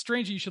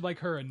 Strange you should like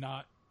her and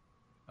not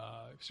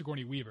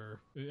Sigourney Weaver,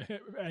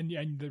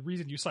 and the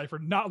reason you cite for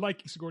not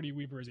liking Sigourney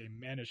Weaver is a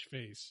mannish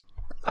face.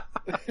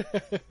 I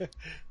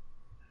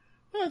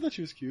thought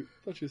she was cute.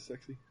 I thought she was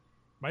sexy.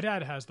 My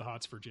dad has the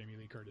hots for Jamie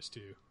Lee Curtis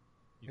too.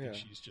 You think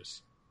she's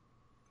just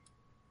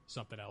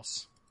something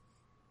else?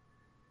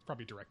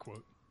 Probably a direct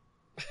quote.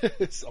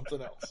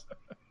 Something else.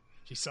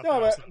 She's something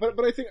else.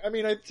 But I think,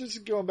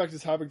 just going back to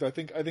this topic, I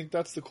think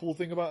that's the cool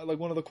thing about, like,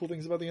 one of the cool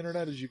things about the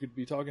internet is you could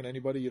be talking to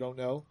anybody you don't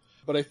know.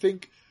 But I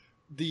think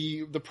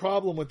the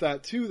problem with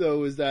that too,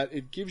 though, is that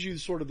it gives you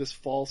sort of this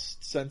false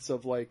sense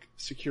of like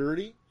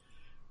security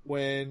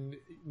when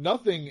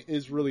nothing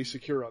is really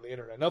secure on the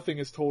internet. Nothing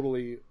is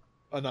totally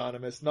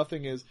anonymous.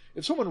 Nothing is,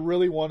 if someone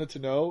really wanted to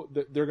know,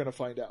 they're going to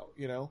find out,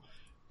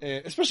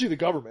 and especially the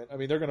government. I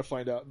mean, they're going to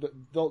find out.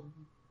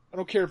 I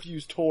don't care if you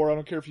use Tor. I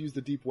don't care if you use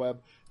the deep web.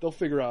 They'll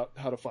figure out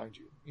how to find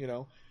you,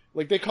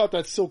 like they caught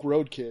that Silk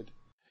Road kid.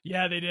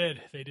 Yeah, they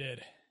did.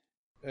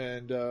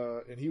 And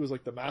he was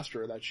like the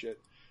master of that shit.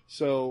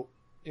 So,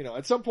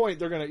 at some point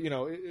they're going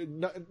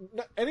to,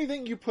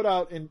 anything you put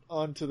out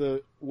onto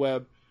the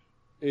web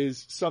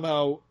is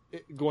somehow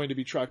going to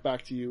be tracked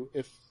back to you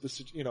if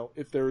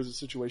there is a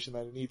situation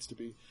that it needs to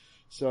be.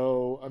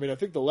 So, I mean, I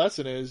think the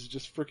lesson is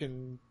just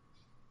freaking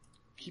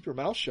keep your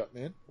mouth shut,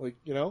 man. Like,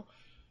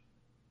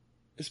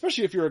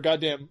 especially if you're a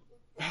goddamn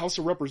House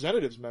of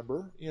Representatives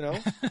member, It's not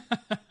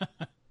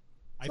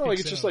like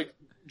it's just like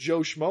Joe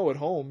Schmo at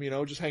home,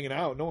 just hanging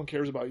out. No one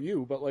cares about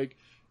you. But like,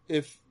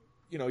 if,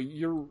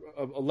 you're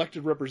an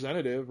elected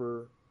representative,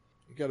 or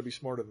you got to be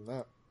smarter than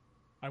that.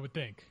 I would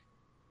think.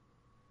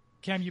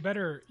 Cam, you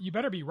better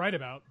be right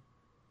about,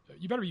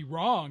 you better be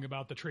wrong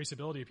about the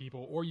traceability of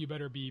people, or you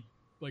better be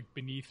like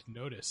beneath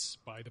notice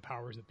by the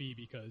powers that be,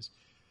 because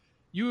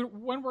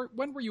when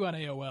were you on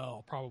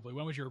AOL? Probably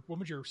when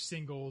was your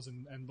singles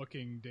and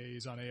looking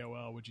days on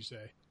AOL? Would you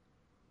say?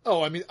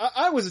 Oh, I mean,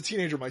 I was a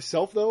teenager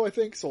myself, though. I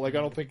think so. Like, I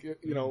don't think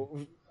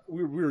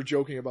we were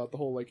joking about the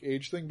whole like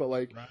age thing, but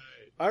like, right.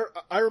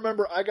 I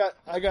remember I got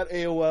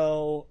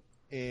AOL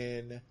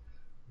in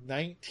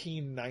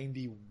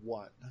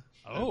 1991.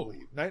 Oh,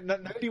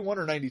 91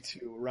 or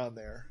 92, around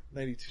there.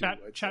 92.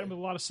 Chatting with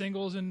a lot of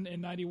singles in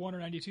 91 or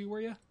 92,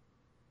 were you?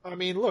 I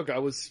mean, look, I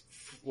was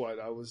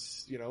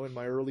in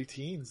my early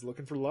teens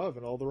looking for love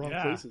in all the wrong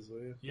places.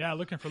 Yeah,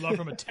 looking for love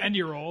from a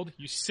 10-year-old,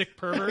 you sick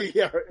pervert.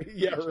 yeah,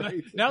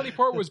 right. Natalie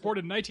Portman was born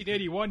in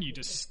 1981, you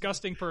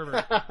disgusting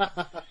pervert.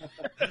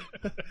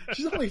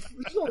 she's only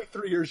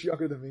 3 years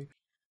younger than me.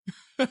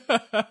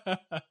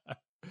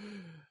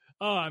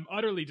 Oh, I'm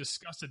utterly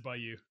disgusted by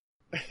you.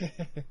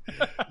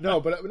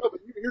 No, but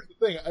here's the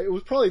thing. It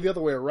was probably the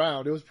other way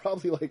around. It was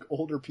probably like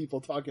older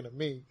people talking to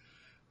me.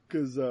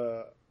 Because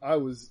I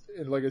was,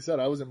 and like I said,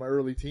 I was in my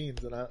early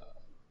teens, and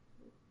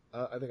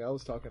I think I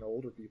was talking to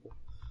older people.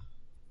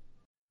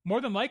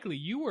 More than likely,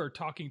 you were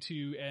talking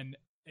to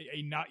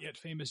a not yet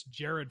famous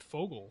Jared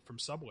Fogle from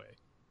Subway.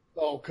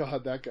 Oh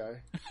God, that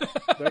guy.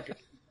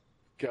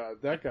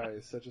 That guy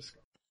is such a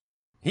scum.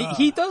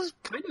 He does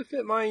kind of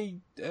fit my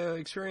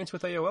experience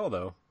with AOL,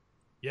 though.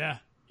 Yeah,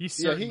 he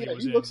certainly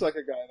was. He looks like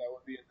a guy that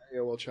would be in the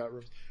AOL chat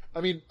rooms.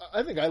 I mean,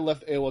 I think I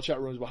left AOL chat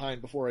rooms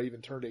behind before I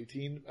even turned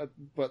 18.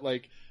 But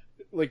like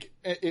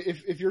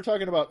if you're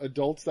talking about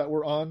adults that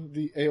were on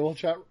the AOL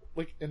chat,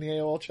 like in the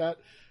AOL chat,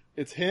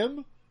 it's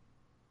him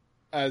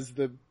as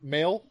the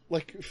male,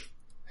 like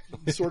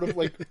sort of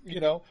like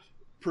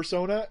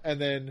persona,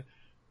 and then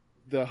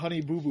the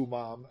Honey Boo Boo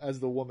mom as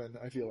the woman.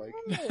 I feel like.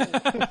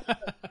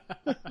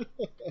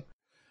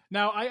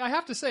 Now, I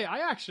have to say,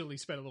 I actually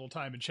spent a little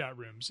time in chat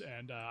rooms,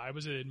 and I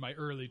was in my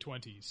early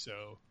 20s,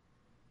 so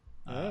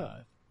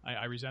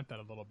I resent that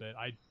a little bit.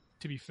 I,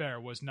 to be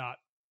fair, was not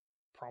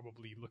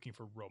probably looking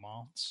for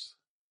romance.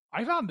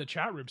 I found the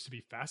chat rooms to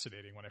be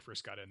fascinating when I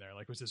first got in there.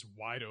 Like, it was this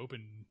wide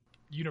open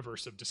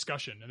universe of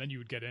discussion, and then you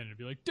would get in and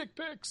be like, dick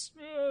pics!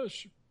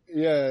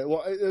 Yeah,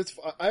 well,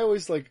 I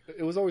always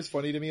it was always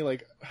funny to me.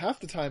 Like half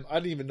the time, I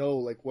didn't even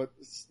know what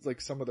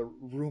some of the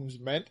rooms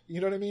meant.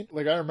 You know what I mean?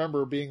 Like I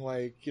remember being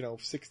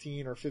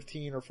 16 or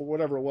 15 or for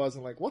whatever it was,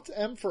 and what's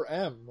M for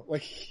M?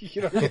 Like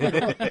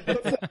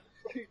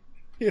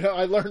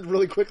I learned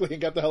really quickly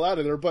and got the hell out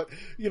of there. But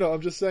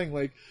I'm just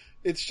saying,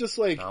 it's just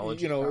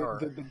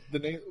the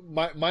name.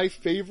 My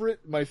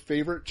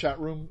favorite chat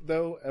room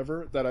though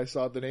ever that I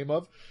saw the name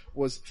of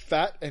was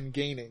Fat and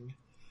Gaining.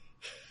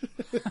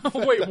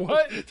 Wait,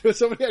 what?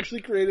 Somebody actually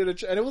created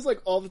and it was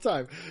all the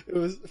time. It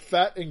was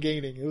Fat and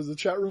Gaining. It was a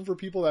chat room for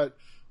people that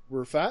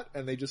were fat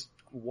and they just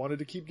wanted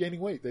to keep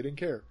gaining weight. They didn't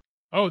care.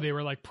 Oh, they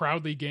were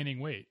proudly gaining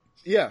weight.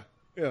 Yeah.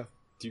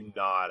 Do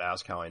not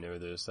ask how I know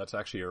this. That's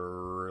actually a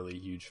really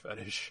huge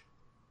fetish.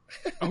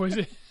 Oh, is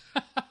it?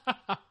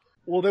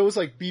 Well, there was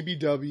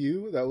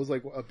BBW. That was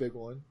a big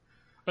one.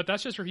 But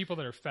that's just for people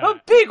that are fat.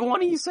 A big one,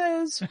 he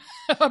says.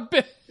 A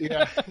big.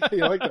 Yeah, you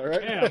like that,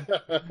 right?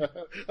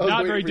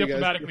 Not very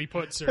diplomatically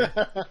put, sir.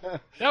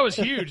 That was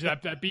huge.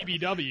 That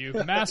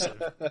BBW,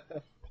 massive.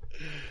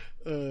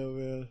 Oh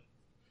man.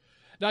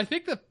 Now I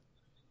think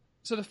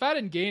so the fat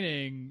and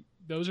gaining,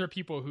 those are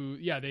people who,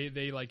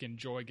 they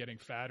enjoy getting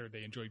fat, or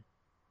they enjoy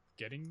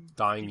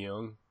dying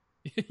young.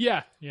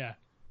 Yeah.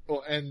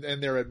 Well, and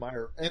they're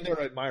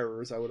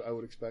admirers. I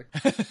would expect.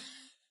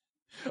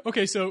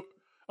 Okay, so.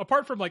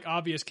 Apart from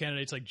obvious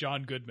candidates like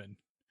John Goodman,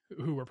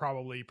 who were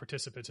probably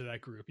participants in that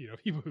group,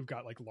 people who've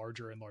got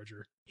larger and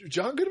larger.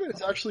 John Goodman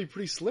is actually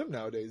pretty slim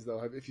nowadays,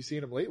 though. If you've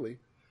seen him lately,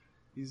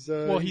 he's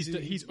over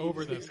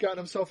he's gotten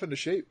himself into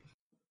shape.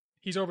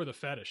 He's over the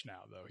fetish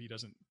now, though. He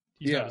doesn't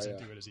do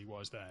it as he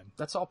was then.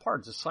 That's all part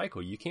of the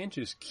cycle. You can't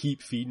just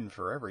keep feeding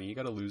forever. You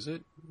got to lose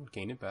it,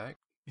 gain it back.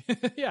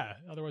 Yeah,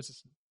 otherwise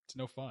it's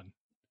no fun.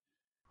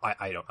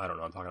 I don't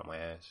know. I'm talking out my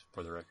ass,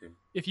 for the record.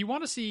 If you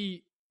want to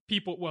see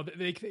people, well,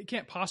 they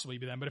can't possibly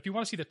be them, but if you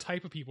want to see the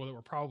type of people that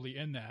were probably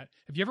in that,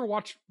 have you ever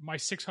watched My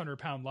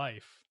 600-Pound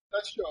Life?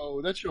 That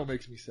show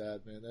makes me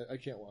sad, man. I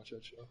can't watch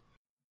that show.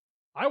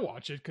 I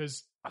watch it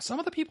because some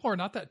of the people are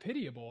not that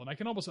pitiable, and I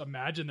can almost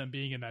imagine them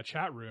being in that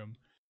chat room.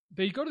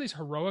 They go to these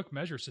heroic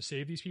measures to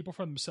save these people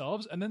from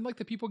themselves, and then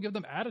the people give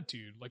them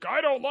attitude. I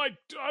don't want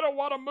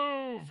to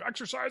move.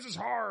 Exercise is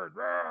hard.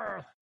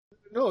 Rah.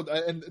 No,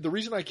 and the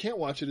reason I can't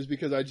watch it is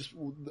because I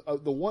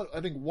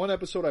think one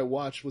episode I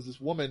watched was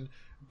this woman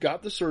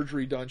got the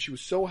surgery done. She was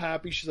so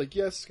happy. She's like,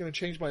 yes, it's going to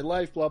change my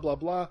life, blah, blah,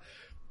 blah.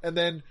 And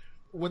then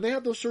when they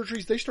have those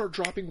surgeries, they start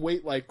dropping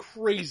weight like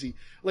crazy.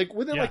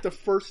 Within the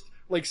first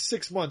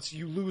 6 months,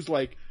 you lose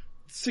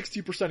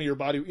 60% of your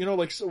body,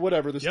 so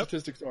whatever the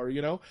statistics are,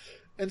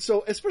 And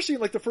so, especially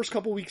in the first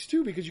couple weeks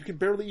too, because you can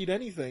barely eat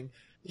anything.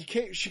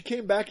 She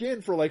came back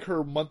in for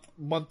her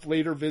month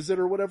later visit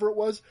or whatever it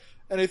was.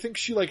 And I think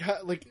she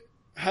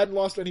hadn't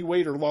lost any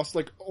weight or lost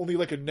only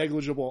a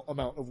negligible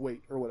amount of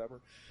weight or whatever.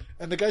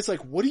 And the guy's like,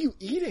 what are you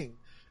eating?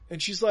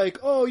 And she's like,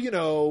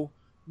 oh,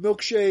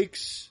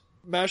 milkshakes,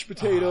 mashed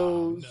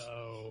potatoes. Oh,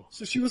 no.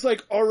 So she was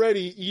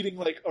already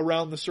eating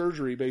around the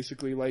surgery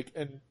basically,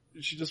 and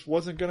she just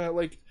wasn't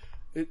gonna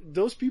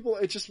those people,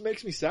 it just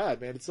makes me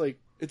sad, man. It's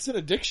it's an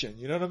addiction.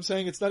 You know what I'm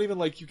saying? It's not even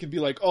you can be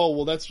oh,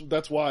 well,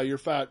 that's why you're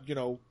fat.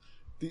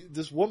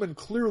 This woman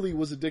clearly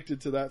was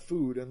addicted to that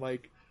food, and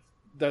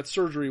that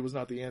surgery was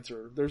not the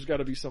answer. There's got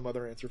to be some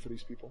other answer for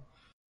these people.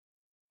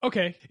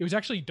 Okay, it was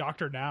actually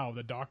Dr. Now,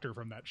 the doctor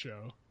from that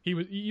show. He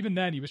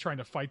was trying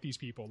to fight these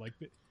people.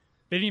 They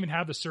didn't even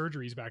have the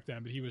surgeries back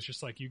then, but he was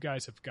just you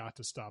guys have got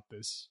to stop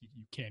this. You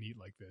can't eat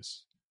like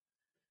this.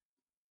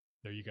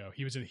 There you go.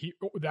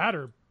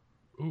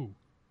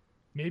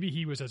 Maybe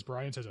he was, as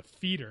Brian says, a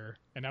feeder,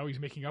 and now he's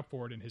making up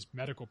for it in his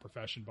medical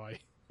profession by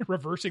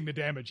reversing the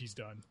damage he's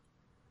done.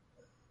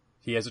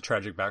 He has a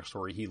tragic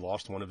backstory. He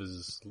lost one of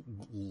his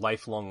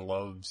lifelong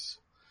loves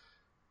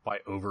by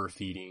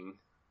overfeeding.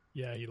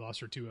 Yeah, he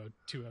lost her to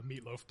a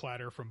meatloaf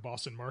platter from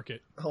Boston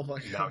Market. Oh my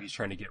Now god! he's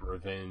trying to get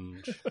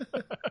revenge.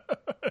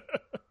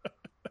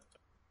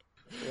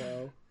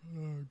 Wow,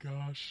 Oh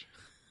gosh.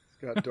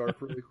 it got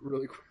dark really,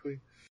 really quickly.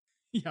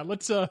 Yeah,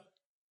 let's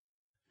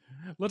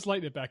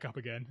lighten it back up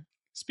again.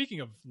 Speaking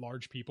of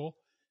large people,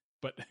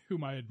 but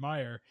whom I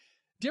admire,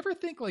 do you ever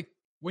think, like,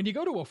 when you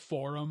go to a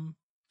forum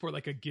for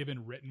like a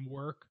given written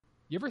work,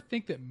 you ever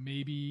think that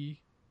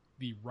maybe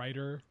the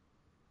writer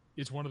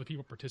is one of the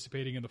people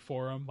participating in the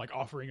forum, like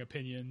offering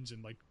opinions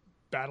and like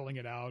battling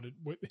it out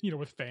with,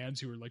 with fans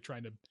who are like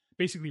trying to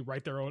basically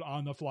write their own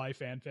on the fly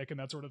fanfic and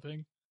that sort of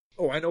thing?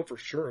 Oh, I know for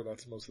sure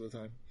that's most of the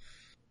time.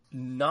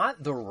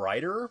 Not the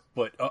writer,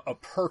 but a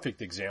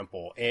perfect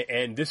example,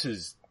 and this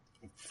is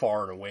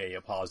far and away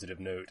a positive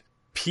note.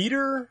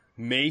 Peter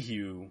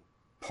Mayhew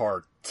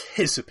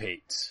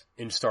participates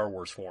in Star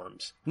Wars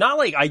forums. Not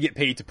like I get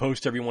paid to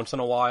post every once in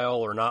a while,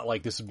 or not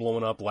like this is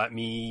blowing up, let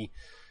me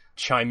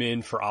chime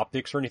in for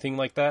optics or anything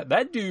like that.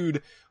 That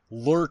dude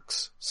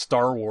lurks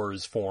Star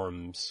Wars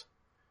forums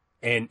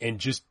and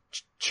just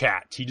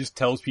chat. He just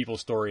tells people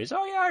stories.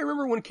 Oh yeah, I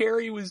remember when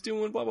Carrie was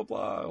doing blah blah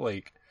blah.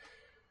 Like,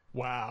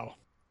 wow.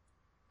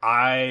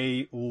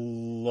 I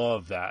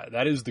love that.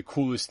 That is the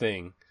coolest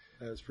thing.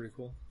 That was pretty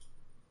cool.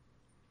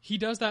 He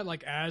does that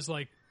like as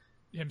like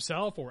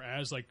himself or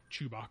as like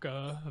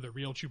Chewbacca, the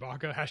real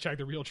Chewbacca, hashtag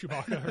the real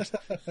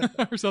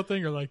Chewbacca or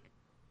something, or like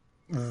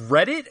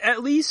Reddit,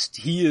 at least,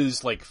 he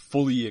is like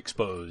fully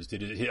exposed.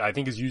 I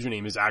think his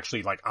username is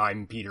actually like,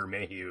 I'm Peter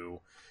Mayhew.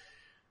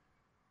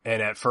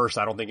 And at first,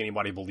 I don't think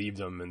anybody believed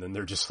him. And then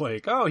they're just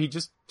like, oh, he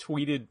just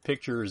tweeted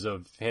pictures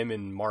of him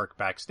and Mark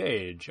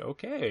backstage.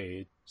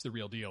 Okay. It's the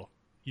real deal.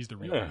 He's the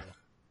real deal.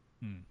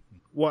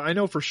 Well, I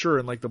know for sure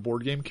in like the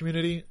board game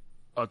community,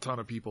 a ton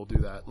of people do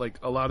that. Like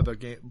a lot of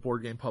the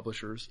board game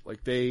publishers,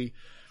 like they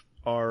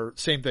are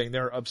same thing.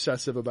 They're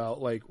obsessive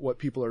about like what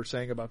people are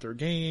saying about their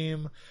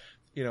game,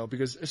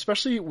 because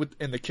especially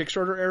in the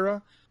Kickstarter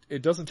era,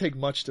 it doesn't take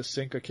much to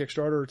sink a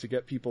Kickstarter to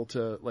get people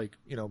to like,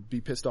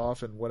 be pissed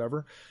off and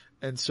whatever.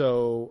 And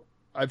so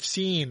I've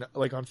seen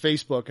like on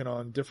Facebook and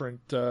on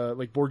different,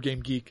 like Board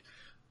Game Geek,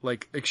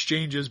 like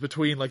exchanges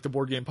between like the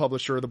board game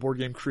publisher, the board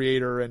game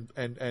creator,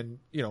 and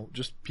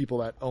just people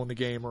that own the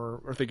game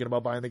or are thinking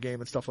about buying the game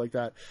and stuff like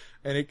that.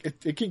 And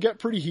it can get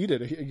pretty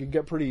heated. It can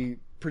get pretty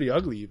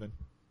ugly even.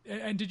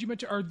 And did you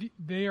mention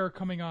they are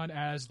coming on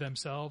as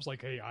themselves?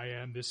 Like, hey, I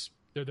am this.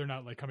 They're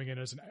not like coming in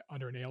as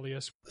under an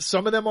alias.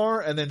 Some of them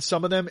are, and then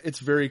some of them it's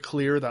very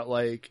clear that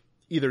like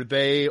either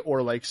they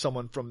or like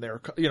someone from their,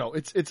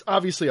 it's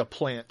obviously a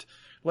plant.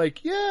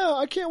 Like, yeah,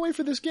 I can't wait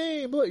for this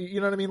game.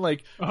 You know what I mean?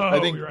 Like, I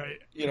think, right.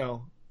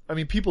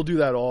 People do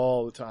that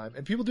all the time,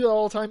 and people do that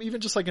all the time, even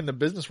just like in the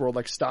business world,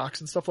 like stocks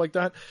and stuff like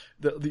that.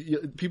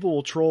 The people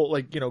will troll,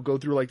 like, go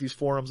through like these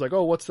forums, like,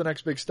 oh, what's the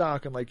next big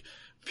stock? And like,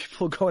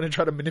 people go in and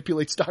try to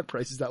manipulate stock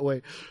prices that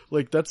way.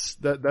 Like, that's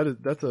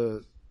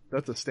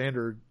a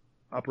standard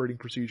operating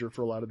procedure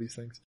for a lot of these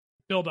things.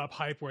 Build up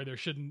hype where there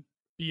shouldn't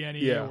be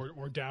any,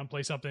 or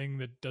downplay something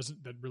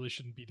that really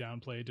shouldn't be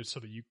downplayed, just so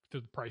that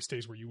the price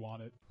stays where you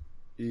want it.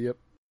 Yep.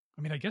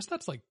 I guess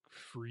that's like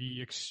free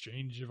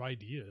exchange of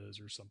ideas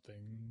or something,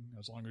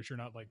 as long as you're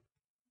not like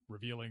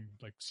revealing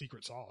like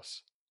secret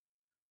sauce.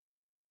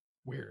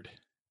 Weird.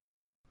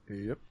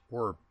 Yep.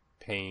 Or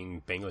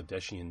paying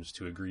Bangladeshians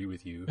to agree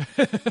with you.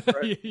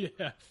 Right.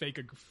 Yeah,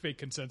 fake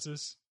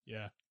consensus.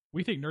 Yeah.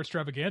 We think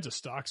Nerdstravaganza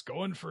stock's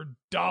going for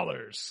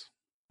dollars.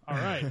 All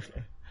right.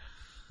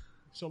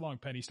 So long,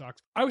 penny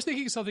stocks. I was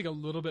thinking something a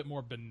little bit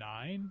more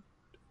benign.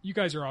 You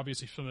guys are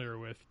obviously familiar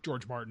with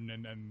George Martin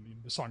and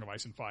the Song of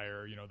Ice and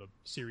Fire, the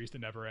series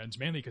that never ends,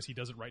 mainly because he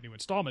doesn't write new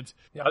installments.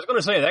 Yeah, I was going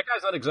to say, that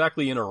guy's not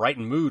exactly in a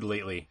writing mood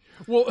lately.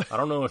 Well, I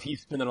don't know if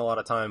he's spending a lot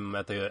of time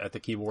at the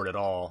keyboard at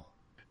all.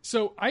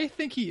 So I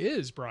think he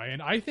is,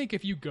 Brian. I think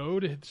if you go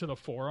to the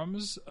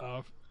forums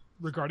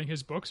regarding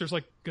his books, there's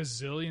like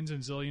gazillions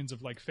and zillions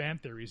of like fan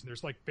theories, and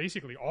there's like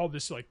basically all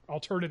this like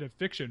alternative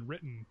fiction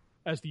written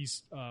as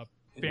these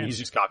He's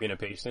just copying and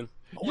pasting.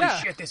 Holy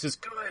shit, this is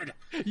good.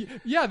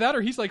 Yeah, that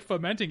or he's like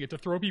fomenting it to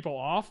throw people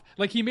off.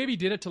 Like he maybe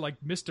did it to like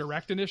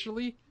misdirect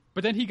initially,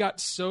 but then he got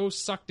so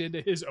sucked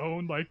into his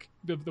own like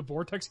the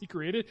vortex he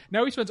created.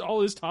 Now he spends all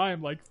his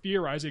time like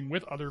theorizing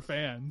with other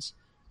fans.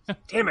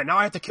 Damn it, now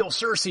I have to kill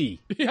Cersei.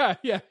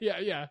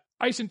 Yeah.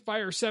 Ice and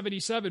Fire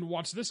 77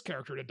 wants this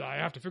character to die.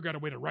 I have to figure out a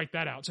way to write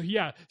that out.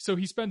 So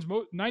he spends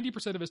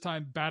 90% of his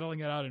time battling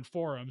it out in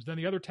forums. Then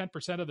the other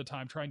 10% of the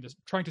time trying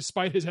to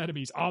spite his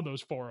enemies on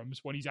those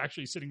forums when he's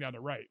actually sitting down to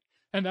write.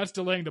 And that's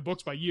delaying the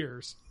books by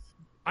years.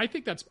 I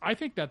think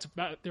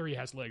that theory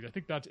has legs. I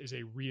think that is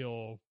a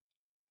real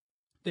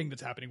thing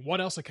that's happening.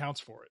 What else accounts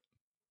for it?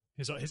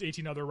 His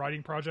 18 other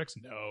writing projects?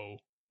 No.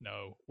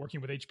 Working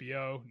with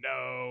HBO?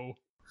 No.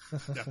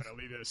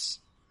 Definitely this.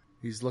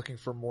 He's looking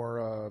for more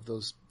of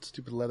those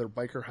stupid leather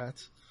biker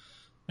hats.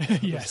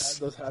 Yes.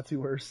 Those hats he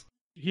wears.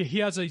 He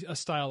has a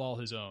style all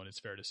his own, it's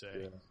fair to say.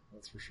 Yeah,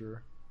 that's for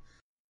sure.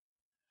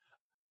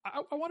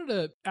 I wanted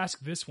to ask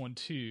this one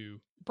too.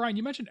 Brian,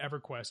 you mentioned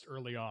EverQuest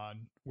early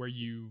on, where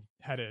you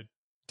had a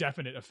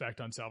definite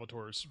effect on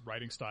Salvatore's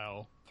writing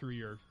style through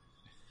your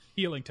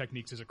healing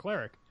techniques as a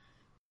cleric.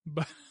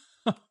 But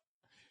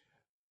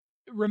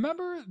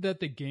remember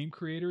that the game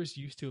creators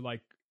used to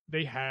like,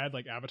 they had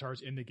like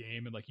avatars in the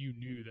game, and like you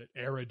knew that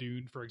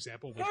Aradune, for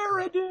example,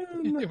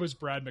 it was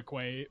Brad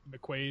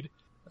McQuaid.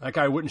 That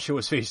guy wouldn't show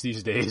his face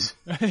these days.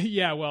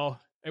 Yeah, well,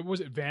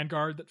 was it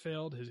Vanguard that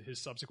failed his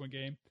subsequent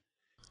game?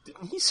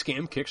 Didn't he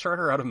scam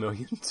Kickstarter out of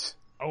millions?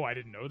 Oh, I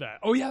didn't know that.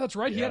 Oh, yeah, that's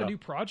right. Yeah. He had a new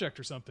project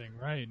or something,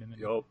 right? And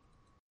then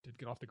did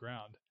get off the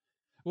ground.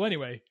 Well,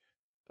 anyway,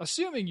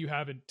 assuming you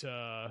haven't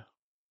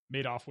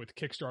made off with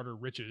Kickstarter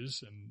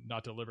riches and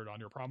not delivered on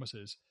your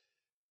promises,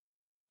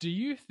 do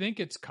you think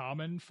it's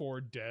common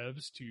for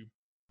devs to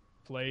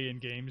play in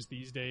games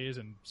these days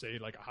and say,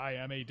 like, "Hi,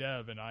 I'm a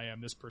dev and I am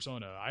this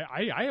persona"?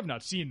 I have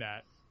not seen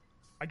that.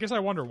 I guess I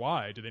wonder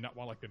why. Do they not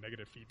want like the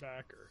negative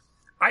feedback? Or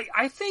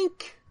I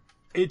think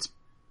it's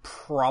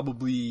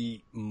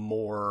probably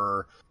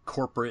more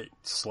corporate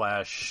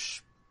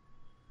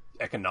 /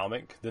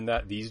 economic than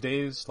that these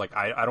days. Like,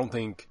 I don't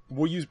think,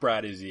 we'll use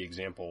Brad as the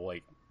example.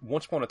 Like,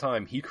 once upon a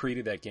time, he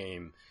created that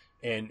game,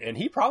 and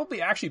he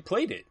probably actually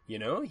played it, you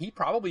know? He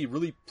probably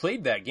really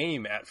played that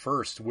game at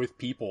first with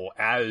people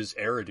as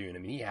Aradune. I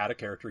mean, he had a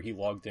character, he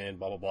logged in,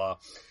 blah, blah, blah.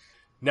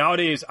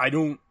 Nowadays, I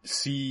don't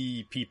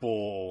see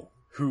people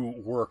who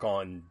work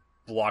on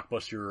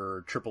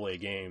blockbuster AAA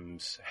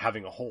games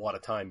having a whole lot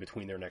of time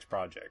between their next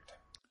project.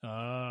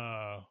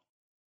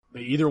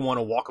 They either want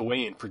to walk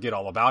away and forget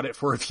all about it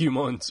for a few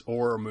months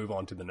or move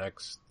on to the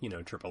next,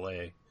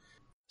 AAA.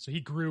 So he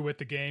grew with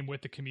the game,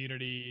 with the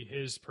community.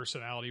 His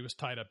personality was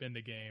tied up in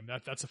the game.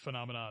 That's a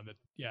phenomenon that,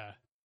 yeah.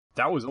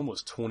 That was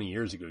almost 20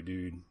 years ago,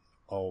 dude.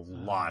 A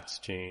lot's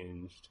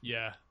changed.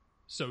 Yeah,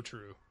 so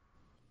true.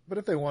 But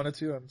if they wanted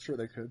to, I'm sure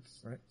they could,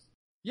 right?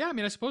 Yeah, I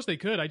mean, I suppose they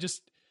could.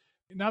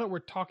 Now that we're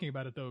talking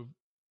about it, though,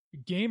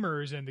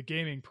 gamers and the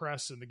gaming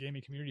press and the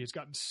gaming community has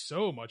gotten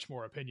so much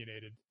more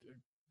opinionated,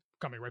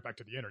 coming right back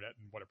to the internet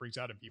and what it brings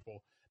out in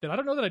people, that I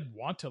don't know that I'd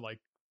want to like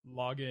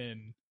log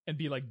in and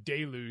be like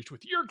deluged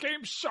with, "Your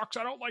game sucks,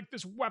 I don't like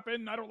this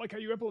weapon, I don't like how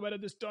you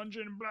implemented this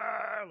dungeon,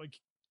 blah." Like,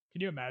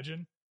 can you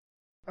imagine?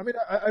 I mean,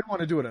 I'd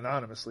want to do it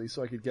anonymously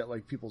so I could get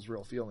like people's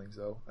real feelings,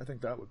 though. I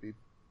think that would be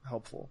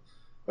helpful.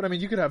 But I mean,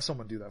 you could have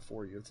someone do that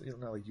for you. It's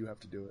not like you have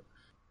to do it.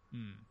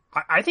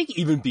 I think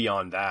even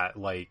beyond that,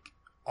 like,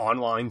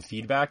 online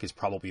feedback is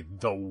probably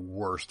the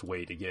worst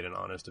way to get an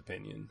honest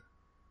opinion.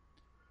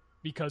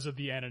 Because of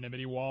the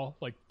anonymity wall,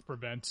 like,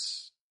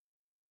 prevents...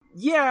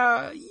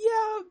 Yeah,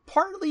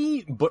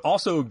 partly, but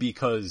also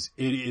because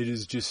it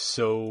is just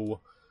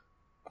so,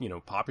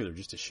 popular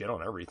just to shit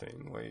on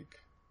everything. Like,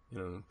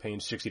 paying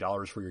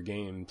 $60 for your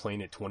game, playing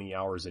it 20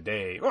 hours a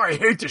day. "Oh, I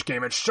hate this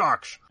game, it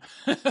sucks!"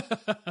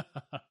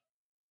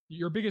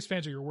 Your biggest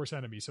fans are your worst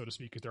enemies, so to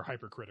speak, because they're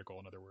hypercritical,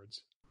 in other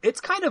words.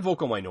 It's kind of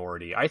vocal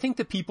minority. I think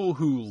the people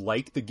who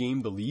like the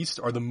game the least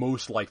are the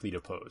most likely to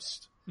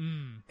post.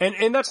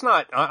 And that's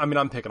not, I mean,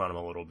 I'm picking on them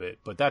a little bit,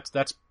 but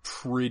that's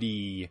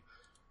pretty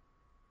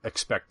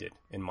expected,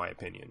 in my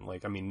opinion.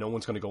 Like, I mean, no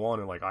one's going to go on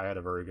and like, "I had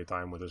a very good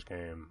time with this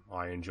game,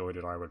 I enjoyed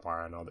it, I would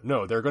buy another."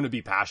 No, they're going to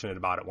be passionate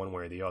about it one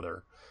way or the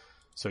other.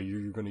 So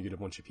you're going to get a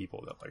bunch of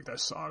people that like,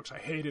 "That sucks, I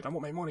hate it, I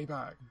want my money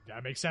back."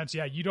 That makes sense.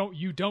 Yeah, you don't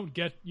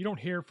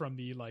hear from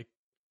the like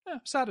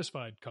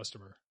satisfied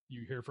customer.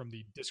 You hear from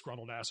the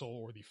disgruntled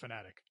asshole or the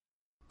fanatic.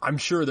 I'm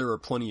sure there are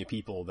plenty of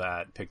people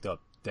that picked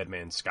up Dead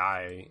Man's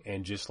Sky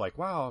and just like,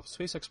 "Wow,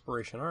 space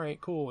exploration, all right,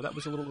 cool, that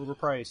was a little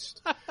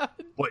overpriced."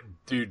 But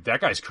dude,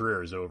 that guy's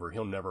career is over.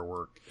 He'll never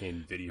work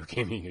in video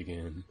gaming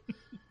again.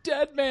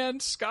 Dead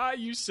Man's Sky,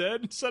 you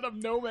said, instead of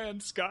No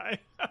Man's Sky.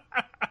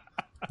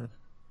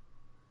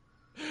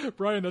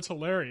 Brian, that's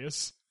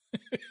hilarious.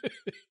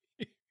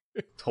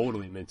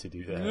 Totally meant to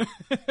do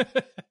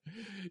that.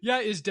 Yeah,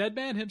 is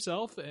Deadman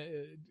himself,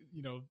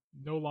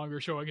 no longer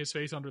showing his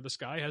face under the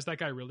sky? Has that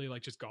guy really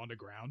like just gone to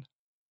ground?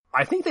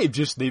 I think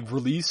they've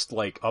released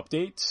like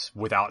updates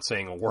without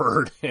saying a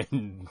word,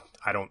 and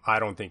I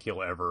don't think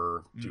he'll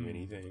ever do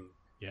anything.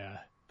 Yeah,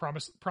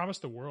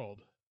 promised the world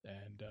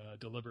and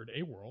delivered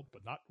a world,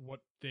 but not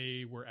what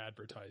they were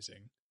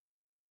advertising.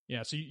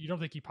 Yeah, so you don't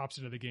think he pops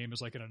into the game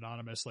as like an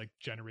anonymous, like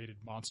generated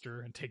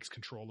monster and takes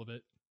control of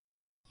it?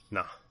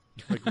 Nah.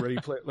 Like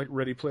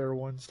Ready Player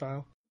One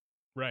style?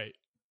 Right.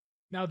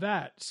 Now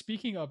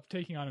speaking of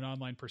taking on an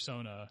online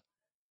persona,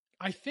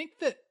 I think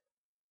that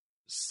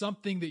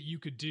something that you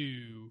could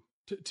do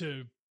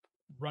to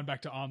run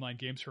back to online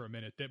games for a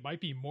minute that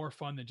might be more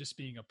fun than just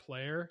being a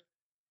player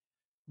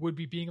would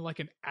be being like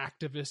an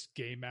activist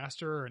game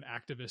master or an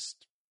activist,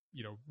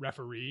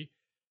 referee.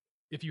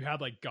 If you had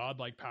like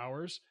godlike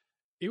powers,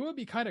 it would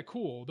be kind of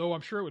cool, though I'm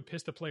sure it would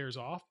piss the players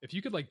off if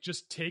you could like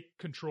just take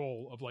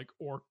control of like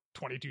Orc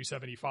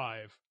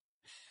 2275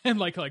 and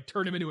like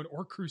turn him into an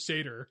Orc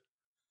Crusader,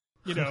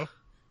 and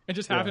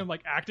just have him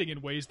like acting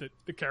in ways that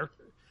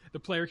the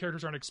player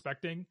characters aren't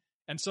expecting,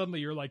 and suddenly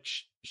you're like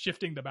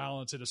shifting the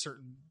balance in a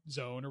certain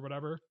zone or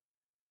whatever.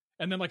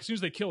 And then like as soon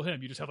as they kill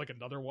him, you just have like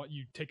another one,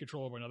 you take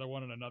control over another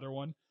one and another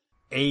one.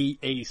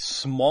 A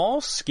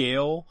small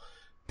scale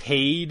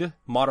paid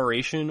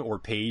moderation or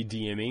paid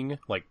DMing,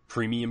 like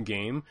premium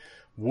game,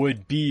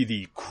 would be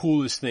the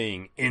coolest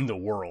thing in the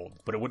world,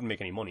 but it wouldn't make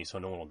any money, so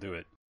no one will do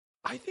it.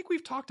 I think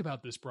we've talked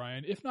about this,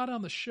 Brian. If not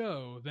on the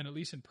show, then at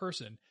least in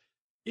person.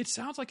 It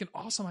sounds like an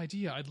awesome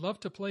idea. I'd love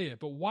to play it,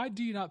 but why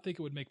do you not think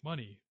it would make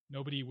money?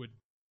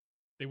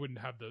 They wouldn't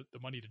have the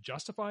money to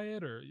justify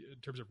it, or in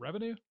terms of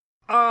revenue?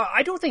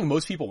 I don't think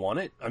most people want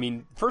it. I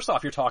mean, first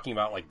off, you're talking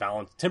about like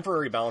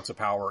temporary balance of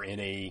power in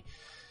a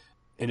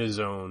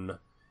zone,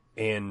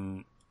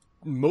 and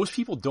most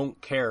people don't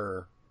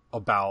care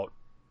about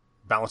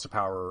balance of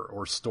power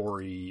or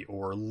story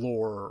or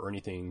lore or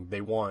anything.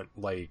 They want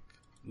like,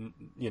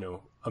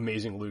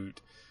 amazing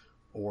loot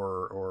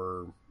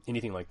or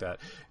anything like that.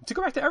 To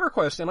go back to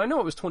EverQuest, and I know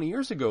it was 20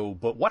 years ago,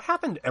 but what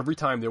happened every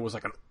time there was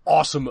like an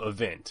awesome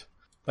event?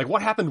 Like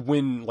what happened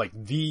when like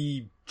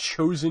the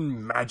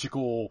chosen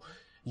magical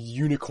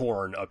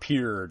unicorn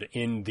appeared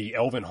in the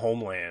elven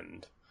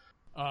homeland?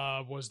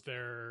 Was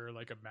there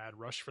like a mad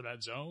rush for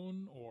that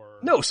zone, or?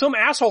 No, some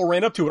asshole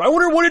ran up to it. I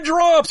wonder what it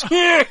drops!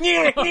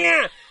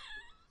 Yeah.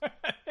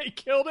 He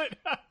killed it!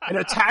 And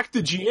attacked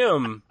the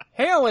GM.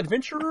 Hail,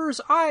 adventurers!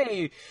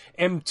 I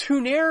am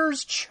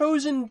Tunair's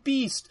chosen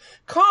beast.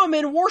 Come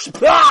and worship.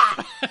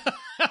 Ah!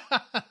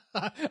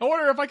 I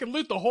wonder if I can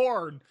loot the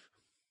horn.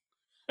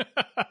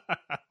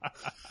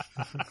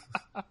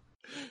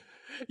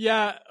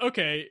 Yeah,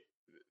 okay.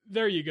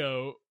 There you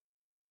go.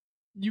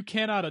 You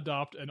cannot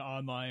adopt an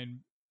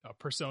online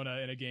persona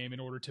in a game in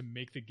order to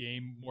make the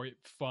game more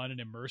fun and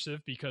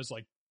immersive, because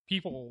like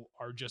people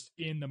are just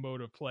in the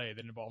mode of play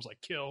that involves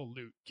like kill,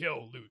 loot.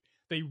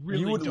 They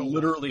really You would don't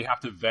literally have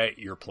to vet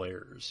your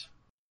players.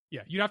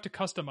 Yeah, you'd have to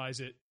customize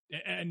it,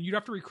 and you'd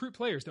have to recruit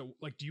players that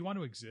like, do you want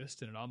to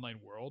exist in an online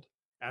world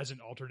as an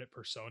alternate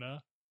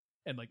persona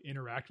and like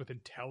interact with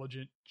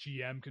intelligent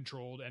GM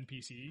controlled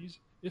NPCs?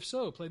 If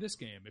so, play this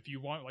game. If you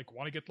want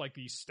to get like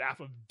the Staff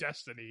of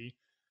Destiny,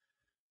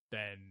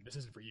 then this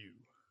isn't for you.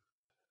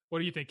 What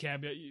do you think,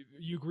 Cam?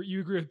 You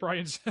agree with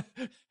Brian's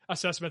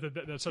assessment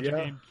that such a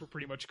game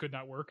pretty much could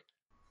not work?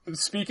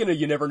 Speaking of,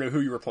 you never know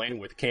who you were playing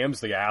with. Cam's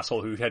the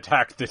asshole who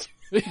attacked the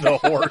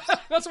horse.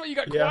 That's why you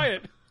got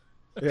quiet.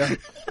 Yeah,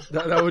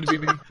 that would be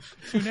me.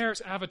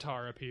 Tunair's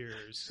avatar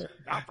appears.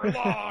 Not for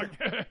long.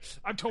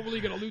 I'm totally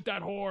gonna loot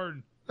that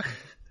horn.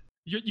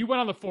 You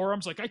went on the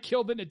forums like, I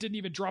killed it and it didn't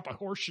even drop a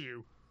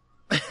horseshoe.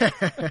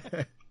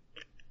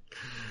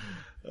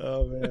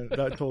 Oh man,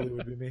 that totally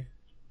would be me.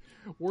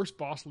 Worst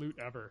boss loot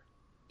ever.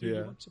 Dude, Yeah.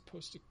 you weren't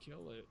supposed to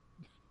kill it.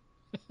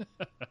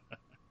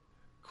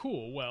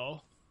 Cool,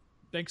 well,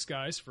 thanks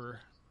guys for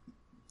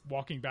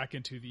walking back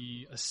into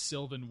the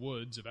sylvan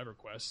woods of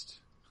EverQuest.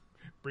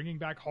 Bringing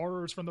back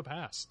horrors from the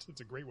past.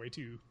 It's a great way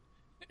to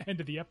end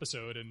the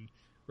episode and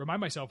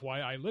remind myself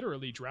why I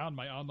literally drowned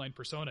my online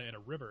persona in a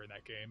river in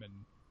that game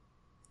and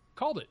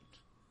called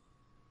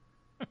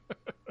it.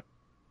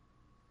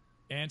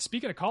 And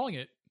speaking of calling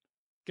it,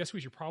 guess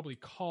we should probably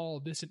call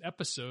this an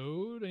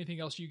episode. Anything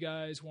else you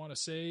guys want to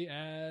say,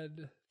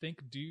 add,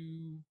 think,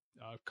 do,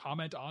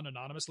 comment on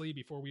anonymously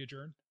before we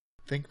adjourn?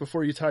 Think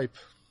before you type.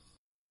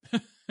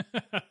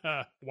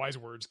 Wise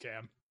words,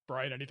 Cam.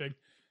 Brian, anything?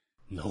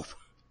 Nope.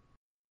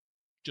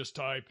 Just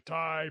type.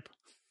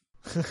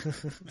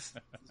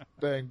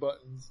 Bang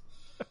buttons.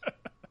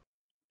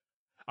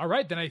 All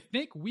right, then I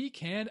think we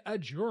can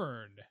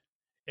adjourn.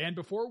 And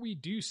before we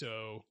do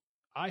so,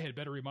 I had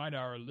better remind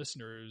our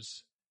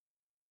listeners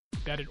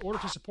that in order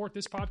to support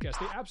this podcast,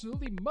 they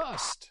absolutely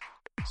must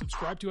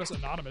subscribe to us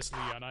anonymously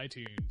on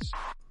iTunes.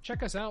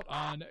 Check us out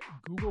on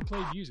Google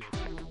Play Music,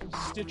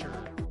 Stitcher,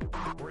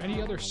 or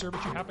any other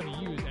service you happen to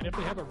use. And if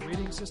they have a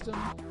rating system,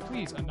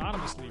 please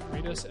anonymously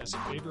rate us as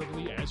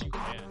favorably as you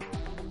can.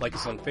 Like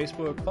us on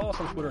Facebook, follow us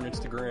on Twitter and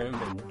Instagram,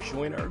 and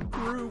join our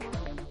group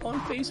on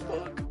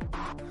Facebook.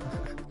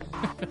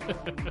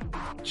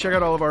 Check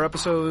out all of our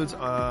episodes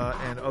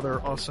and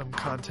other awesome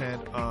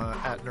content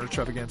at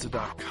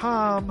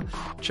nerdstravaganza.com.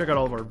 Check out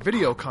all of our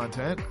video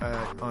content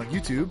on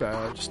YouTube.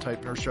 Just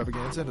type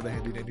Nerdstravaganza into the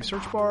handy dandy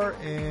search bar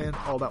and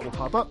all that will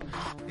pop up.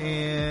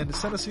 And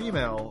send us an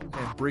email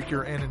and break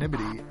your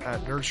anonymity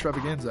at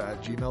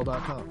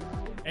nerdstravaganza@gmail.com.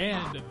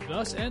 And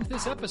thus ends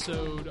this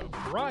episode.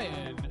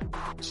 Brian,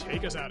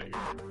 take us out of here.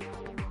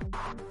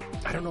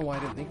 I don't know why I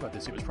didn't think about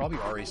this. It was probably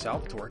R.A.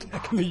 Salvatore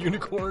attacking the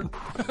unicorn.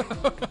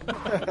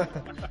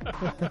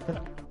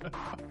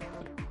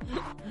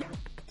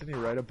 Didn't he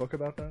write a book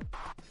about that?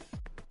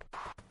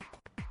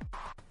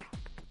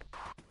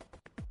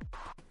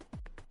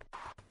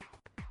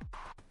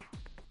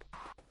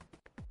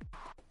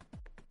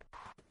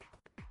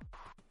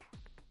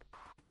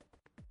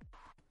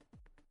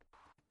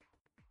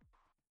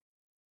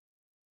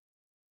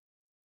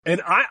 And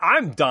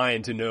I'm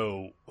dying to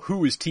know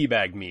who has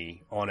teabagged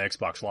me on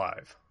Xbox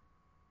Live.